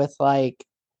out with like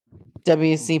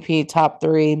WCP top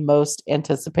 3 most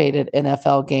anticipated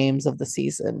NFL games of the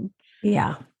season.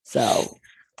 Yeah. So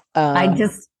I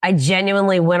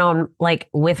genuinely went on like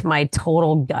with my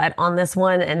total gut on this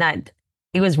one, and that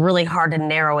it was really hard to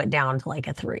narrow it down to like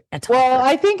a 3. Well,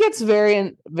 I think it's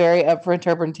very, very up for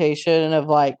interpretation of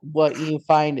like what you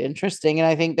find interesting. And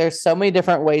I think there's so many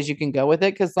different ways you can go with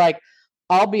it. Cause like,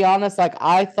 I'll be honest, like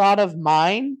I thought of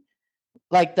mine,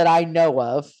 like that I know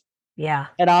of. Yeah.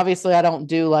 And obviously I don't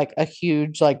do like a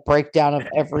huge like breakdown of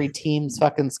every team's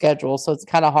fucking schedule. So it's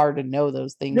kind of hard to know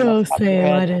those things. No,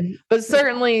 same. I didn't. But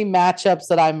certainly matchups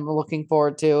that I'm looking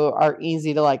forward to are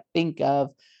easy to like think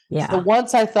of. Yeah. So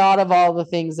once I thought of all the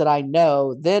things that I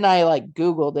know, then I like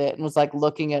Googled it and was like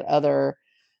looking at other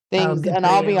things. And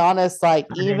I'll be honest, like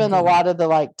even a lot of the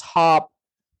like top,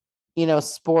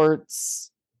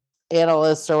 sports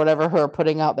analysts or whatever who are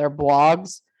putting out their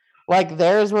blogs, like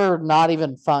theirs were not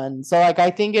even fun. So like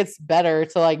I think it's better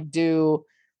to like do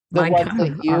the ones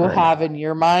that you have in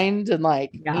your mind and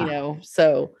like,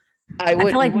 so I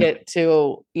wouldn't like get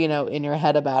too, in your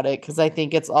head about it because I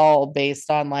think it's all based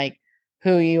on like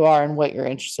who you are and what you're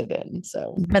interested in.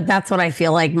 So, but that's what I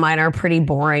feel like mine are pretty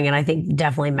boring, and I think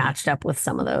definitely matched up with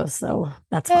some of those. So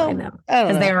that's fine though,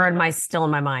 because they are still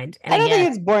in my mind. And I don't think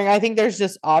it's boring. I think there's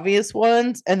just obvious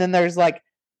ones, and then there's like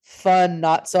fun,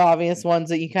 not so obvious ones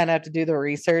that you kind of have to do the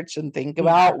research and think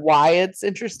about why it's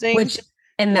interesting.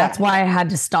 And that's why I had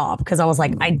to stop, because I was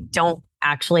like, I don't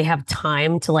actually have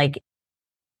time to like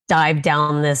dive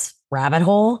down this rabbit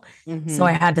hole. Mm-hmm. So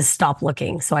I had to stop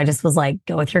looking. So I just was like,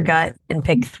 go with your gut and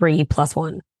pick 3 +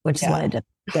 1, which is what I did.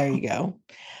 There you go.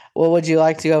 Well, would you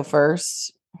like to go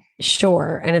first?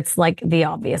 Sure. And it's like the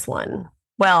obvious one.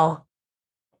 Well,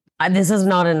 this is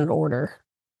not in an order.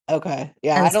 Okay.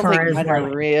 Yeah. I don't think mine are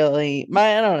really,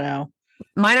 I don't know.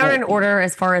 Mine are in order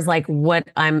as far as like what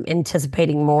I'm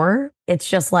anticipating more. It's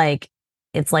just like,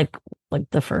 it's like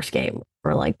the first game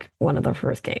or like one of the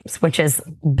first games, which is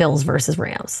Bills versus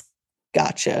Rams.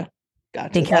 Gotcha.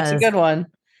 Because that's a good one.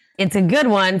 It's a good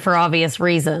one for obvious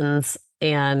reasons.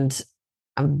 And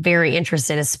I'm very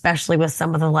interested, especially with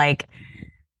some of the like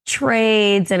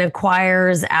trades and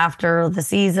acquires after the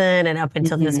season and up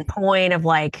until this point of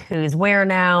like who's where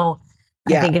now.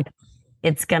 I think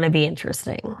it's going to be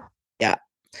interesting. Yeah.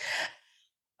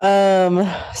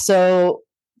 So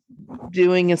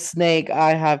doing a snake,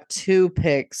 I have 2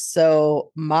 picks.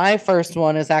 So my first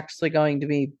one is actually going to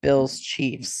be Bills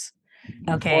Chiefs.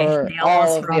 Okay. For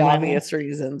all of the obvious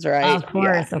reasons, right? Of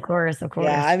course.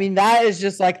 Yeah, I mean, that is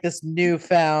just like this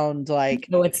newfound like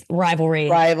it's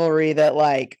rivalry that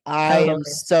like I am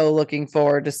so looking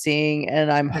forward to seeing,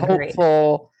 and I'm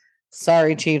hopeful,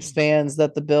 sorry Chiefs fans,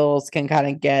 that the Bills can kind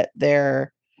of get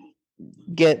their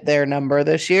number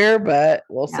this year, but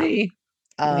we'll see.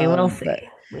 We will see.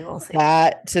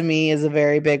 That to me is a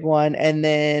very big one. And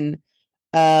then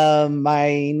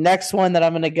my next one that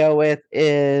I'm going to go with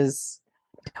is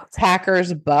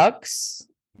Packers Bucks.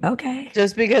 Okay.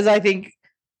 Just because I think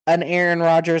an Aaron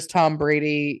Rodgers, Tom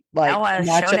Brady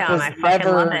matchup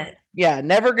was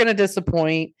never going to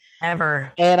disappoint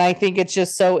ever. And I think it's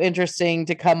just so interesting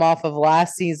to come off of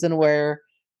last season where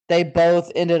they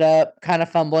both ended up kind of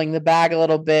fumbling the bag a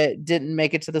little bit, didn't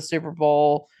make it to the Super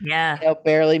Bowl. Yeah.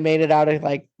 Barely made it out of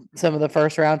like some of the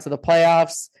first rounds of the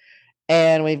playoffs.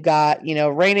 And we've got,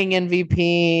 reigning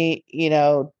MVP,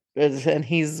 and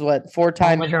he's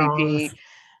 4-time MVP.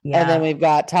 Yeah. And then we've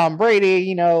got Tom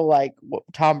Brady,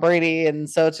 Tom Brady. And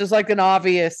so it's just like an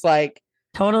obvious,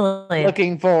 totally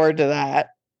looking forward to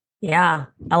that. Yeah.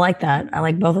 I like that. I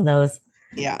like both of those.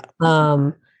 Yeah.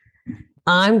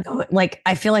 I'm going, like,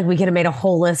 I feel like we could have made a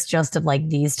whole list just of like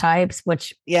these types,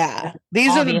 which these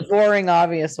are the boring,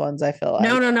 obvious ones. I feel like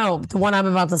no. The one I'm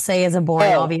about to say is a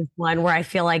boring, obvious one where I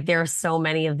feel like there are so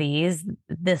many of these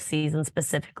this season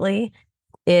specifically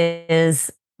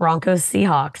is Broncos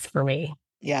Seahawks for me.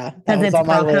 Yeah, because it's on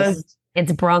my list.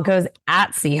 It's Broncos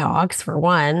at Seahawks for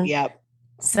one. Yep.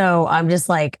 So I'm just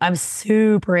like, I'm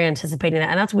super anticipating that.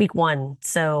 And that's week 1.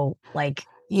 So like,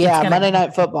 Monday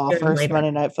Night Football, first Monday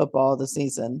Night Football of the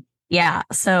season. Yeah.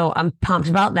 So I'm pumped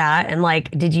about that. And like,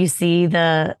 did you see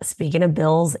speaking of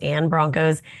Bills and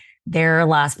Broncos, their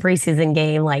last preseason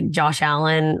game, like Josh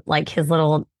Allen, like his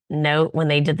little note when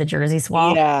they did the jersey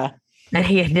swap? Yeah. And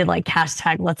he did like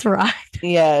hashtag let's ride.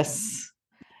 Yes.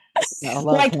 I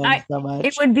love him so much.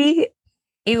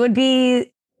 It would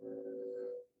be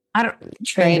I don't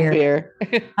train beer.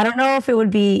 I don't know if it would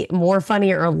be more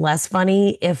funny or less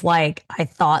funny if like I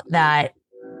thought that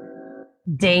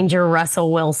Danger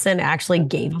Russell Wilson actually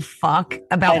gave a fuck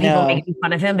about people making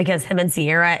fun of him, because him and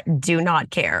Sierra do not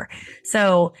care.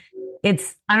 So I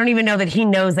don't even know that he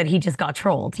knows that he just got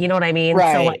trolled. You know what I mean?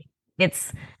 Right. So like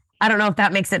I don't know if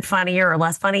that makes it funnier or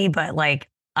less funny, but like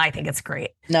I think it's great.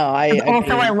 No, I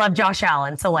love Josh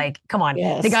Allen. So like, come on.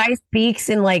 Yes. The guy speaks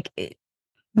in like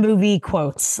movie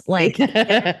quotes, like so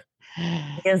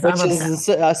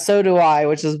do I,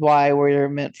 which is why we're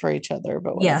meant for each other.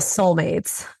 But yes,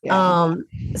 soulmates. Yeah.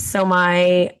 So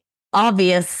my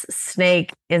obvious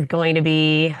snake is going to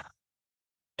be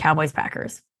Cowboys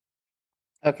Packers.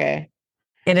 Okay.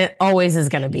 And it always is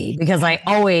going to be, because I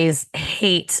always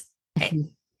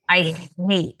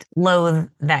loathe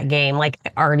that game. Like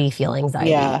I already feel anxiety.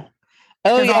 Yeah.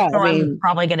 Oh yeah. I'm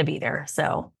probably going to be there.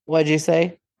 So what'd you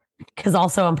say? Because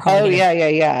also I'm probably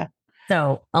yeah.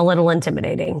 So a little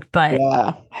intimidating, but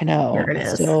yeah, I know. Here it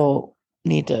is. Still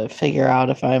need to figure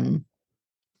out if I'm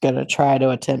gonna try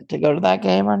to attempt to go to that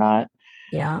game or not.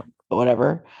 Yeah. But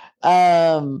whatever.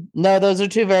 No, those are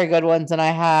two very good ones, and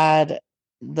I had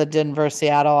the Denver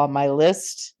Seattle on my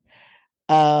list.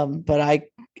 But I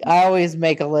always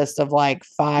make a list of like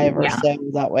 5 or so,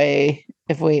 that way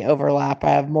if we overlap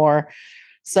I have more.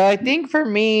 So I think for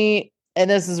me, and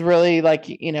this is really like,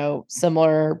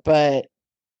 similar, but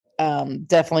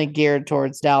definitely geared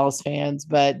towards Dallas fans,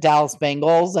 but Dallas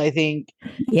Bengals, I think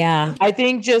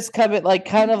just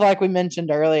kind of like we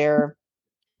mentioned earlier,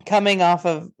 coming off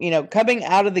of, coming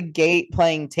out of the gate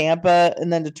playing Tampa,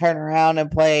 and then to turn around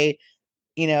and play,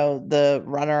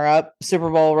 the Super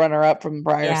Bowl runner-up from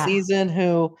prior season,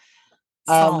 who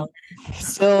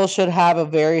still should have a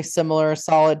very similar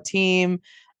solid team.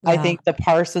 I think the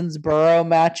Parsons Burrow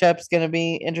matchup's going to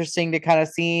be interesting to kind of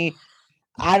see.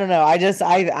 I don't know.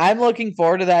 I'm looking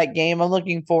forward to that game. I'm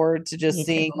looking forward to just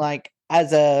seeing like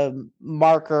as a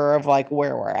marker of like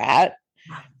where we're at.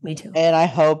 Me too. And I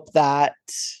hope that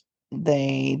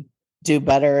they do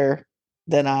better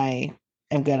than I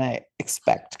am going to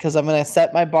expect, because I'm going to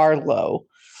set my bar low.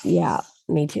 Yeah,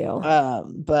 me too.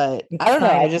 But I don't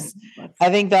know. I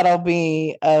think that'll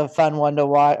be a fun one to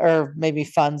watch, or maybe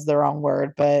fun's the wrong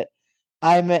word, but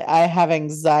I have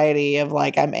anxiety of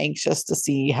like, I'm anxious to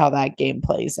see how that game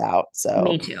plays out. So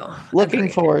me too. Looking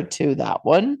forward to that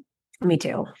one. Me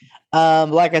too.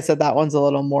 Like I said, that one's a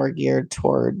little more geared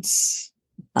towards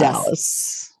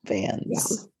Dallas fans.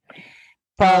 Yeah.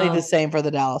 Probably the same for the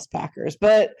Dallas Packers.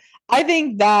 But I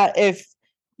think that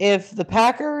if the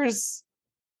Packers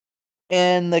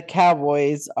and the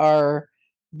Cowboys are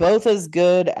both as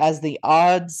good as the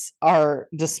odds are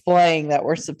displaying that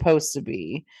we're supposed to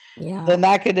be, then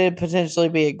that could potentially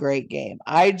be a great game.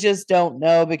 I just don't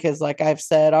know, because like I've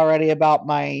said already about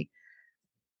my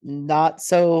not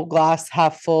so glass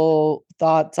half full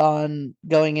thoughts on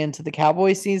going into the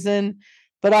Cowboy season,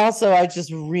 but also I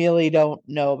just really don't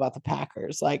know about the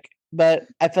Packers. But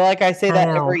I feel like I say that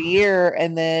every year,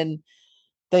 and then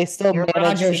they still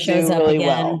manage to do really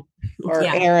well. Or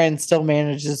Aaron still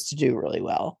manages to do really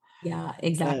well. Yeah,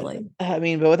 exactly. But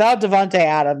without Devontae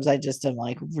Adams, I just am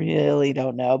like, really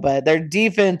don't know. But their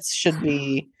defense should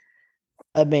be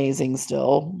amazing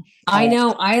still. I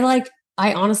know. I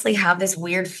honestly have this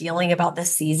weird feeling about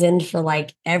this season for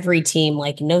like every team,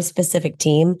 like no specific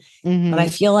team. Mm-hmm. But I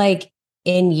feel like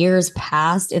in years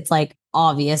past, it's like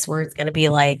obvious where it's going to be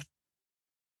like,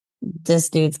 this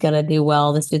dude's going to do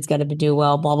well. This dude's going to do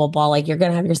well, blah, blah, blah. Like you're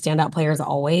going to have your standout players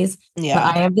always. Yeah. But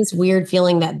I have this weird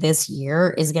feeling that this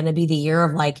year is going to be the year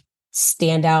of like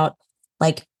standout,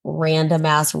 like random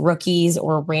ass rookies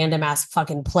or random ass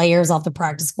fucking players off the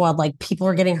practice squad. Like people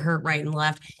are getting hurt right and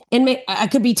left. And I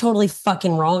could be totally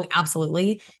fucking wrong.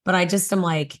 Absolutely. But I just am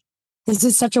like, this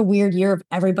is such a weird year of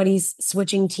everybody's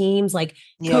switching teams. Like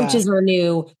coaches are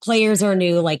new, players are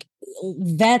new, like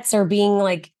vets are being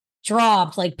like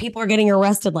dropped, like people are getting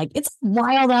arrested. Like it's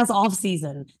wild ass off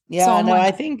season. Yeah, so no, like,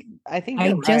 I think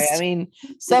you're right. I mean,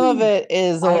 some of it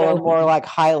is a little more like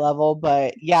high level,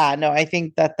 but yeah, no, I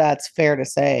think that's fair to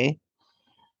say.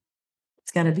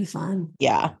 It's gonna be fun.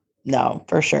 Yeah, no,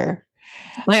 for sure.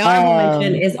 My honorable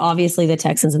mention is obviously the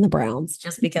Texans and the Browns,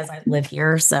 just because I live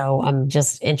here. So I'm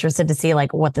just interested to see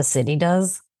like what the city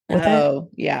does with it.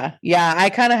 Yeah. Yeah. I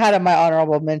kind of had in my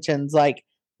honorable mentions like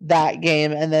that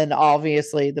game and then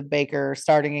obviously the Baker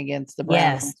starting against the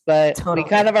Browns. Yes, but totally. we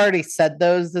kind of already said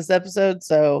those this episode.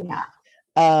 So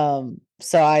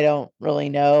so I don't really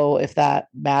know if that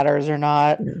matters or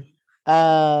not.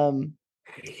 I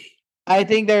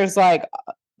think there's like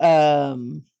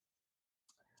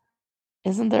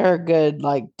isn't there a good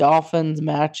like Dolphins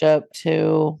matchup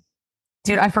too?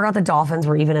 Dude, I forgot the Dolphins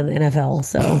were even in the NFL.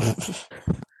 So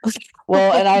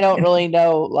well, and I don't really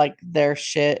know, like their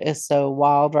shit is so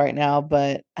wild right now,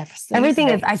 but everything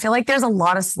is, I feel like there's a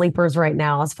lot of sleepers right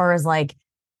now as far as like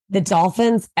the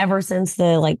Dolphins ever since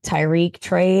the like Tyreek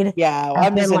trade. Yeah,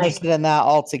 I'm just interested in that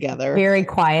altogether. Very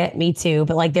quiet, me too.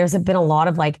 But like there's been a lot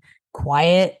of like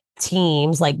quiet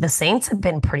teams. Like the Saints have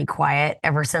been pretty quiet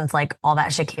ever since like all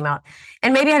that shit came out.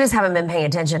 And maybe I just haven't been paying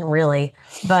attention really,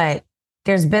 but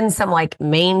there's been some like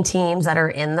main teams that are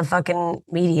in the fucking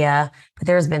media, but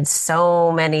there's been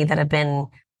so many that have been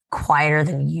quieter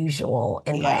than usual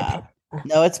in my opinion.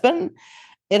 No,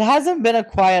 it hasn't been a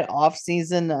quiet off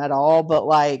season at all, but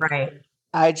like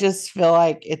I just feel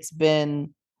like it's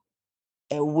been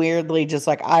weirdly just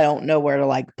like I don't know where to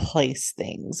like place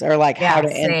things or like how to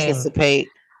anticipate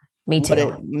what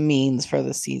it means for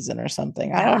the season or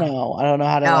something. I don't know. I don't know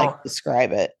how to like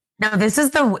describe it. No, this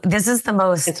is the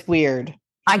most. It's weird.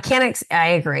 I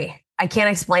agree. I can't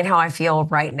explain how I feel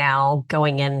right now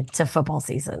going into football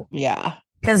season. Yeah.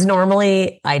 Because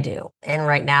normally I do. And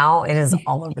right now it is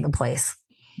all over the place.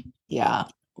 Yeah.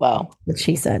 Well, what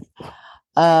she said.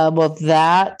 Well,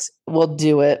 that will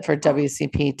do it for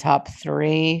WCP top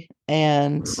 3.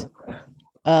 And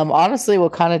honestly, we'll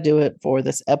kind of do it for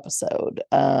this episode.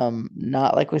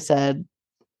 Not like we said,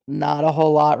 not a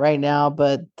whole lot right now,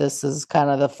 but this is kind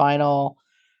of the final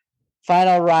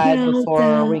ride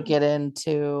before we get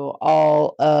into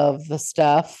all of the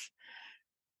stuff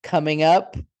coming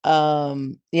up.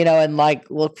 And like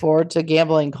look forward to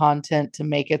gambling content to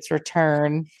make its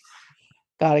return.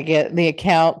 Got to get the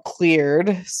account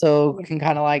cleared so we can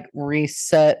kind of like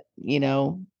reset,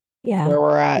 where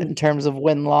we're at in terms of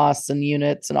win-loss and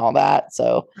units and all that.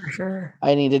 So for sure.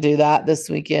 I need to do that this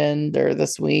weekend or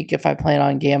this week if I plan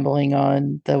on gambling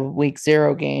on the week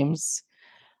 0 games.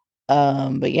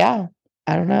 But yeah,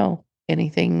 I don't know.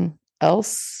 Anything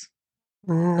else?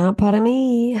 Not part of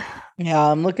me.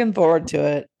 Yeah, I'm looking forward to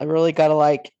it. I really got to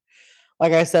like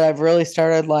I said, I've really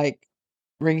started like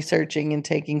researching and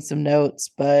taking some notes,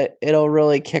 but it'll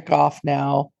really kick off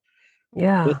now.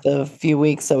 Yeah. With the few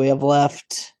weeks that we have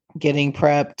left getting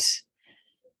prepped.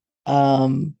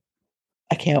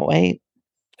 I can't wait.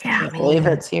 Yeah. I can't believe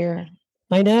it's here.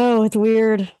 I know. It's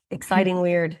weird. Exciting,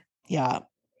 weird. Yeah.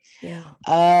 Yeah.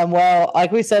 Well,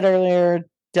 like we said earlier,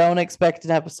 don't expect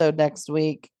an episode next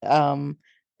week. Go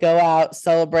out,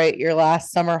 celebrate your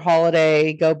last summer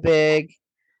holiday, go big,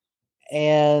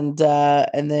 and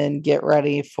then get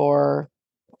ready for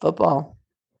football.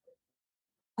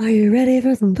 Are you ready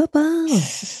for some football?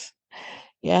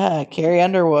 Yeah, Carrie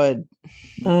Underwood.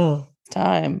 Oh,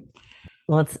 time.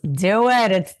 Let's do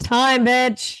it. It's time,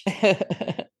 bitch.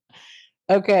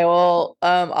 Okay, well,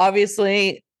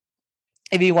 obviously,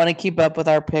 if you want to keep up with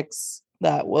our picks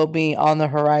that will be on the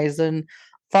horizon,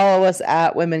 follow us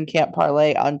at Women Can't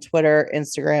Parlay on Twitter,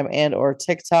 Instagram, and or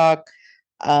TikTok.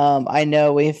 I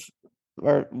know we've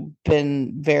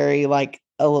been very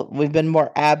we've been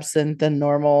more absent than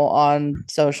normal on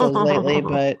socials lately,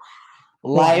 but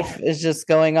life is just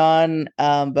going on.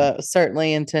 But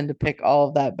certainly intend to pick all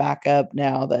of that back up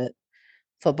now that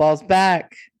football's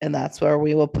back, and that's where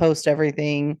we will post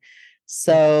everything.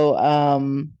 So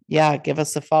yeah, give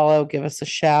us a follow, give us a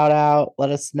shout out, let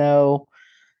us know,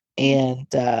 and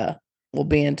we'll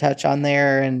be in touch on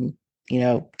there and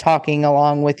talking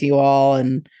along with you all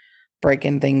and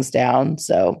breaking things down.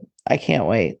 So I can't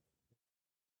wait.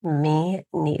 Me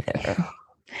neither.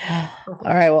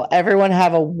 All right, well, everyone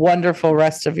have a wonderful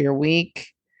rest of your week,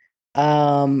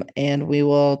 and we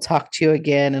will talk to you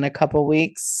again in a couple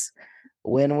weeks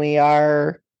when we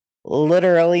are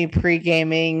literally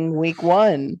pre-gaming week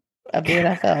 1 of the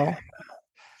NFL.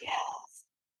 Yes.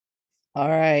 All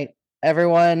right,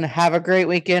 everyone, have a great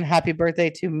weekend. Happy birthday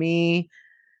to me.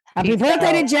 Happy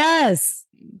birthday to Jess.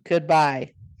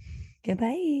 Goodbye.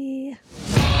 Goodbye.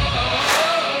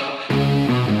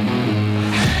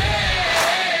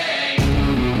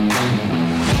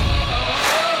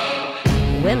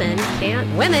 Women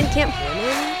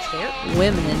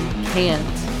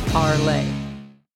can't parlay.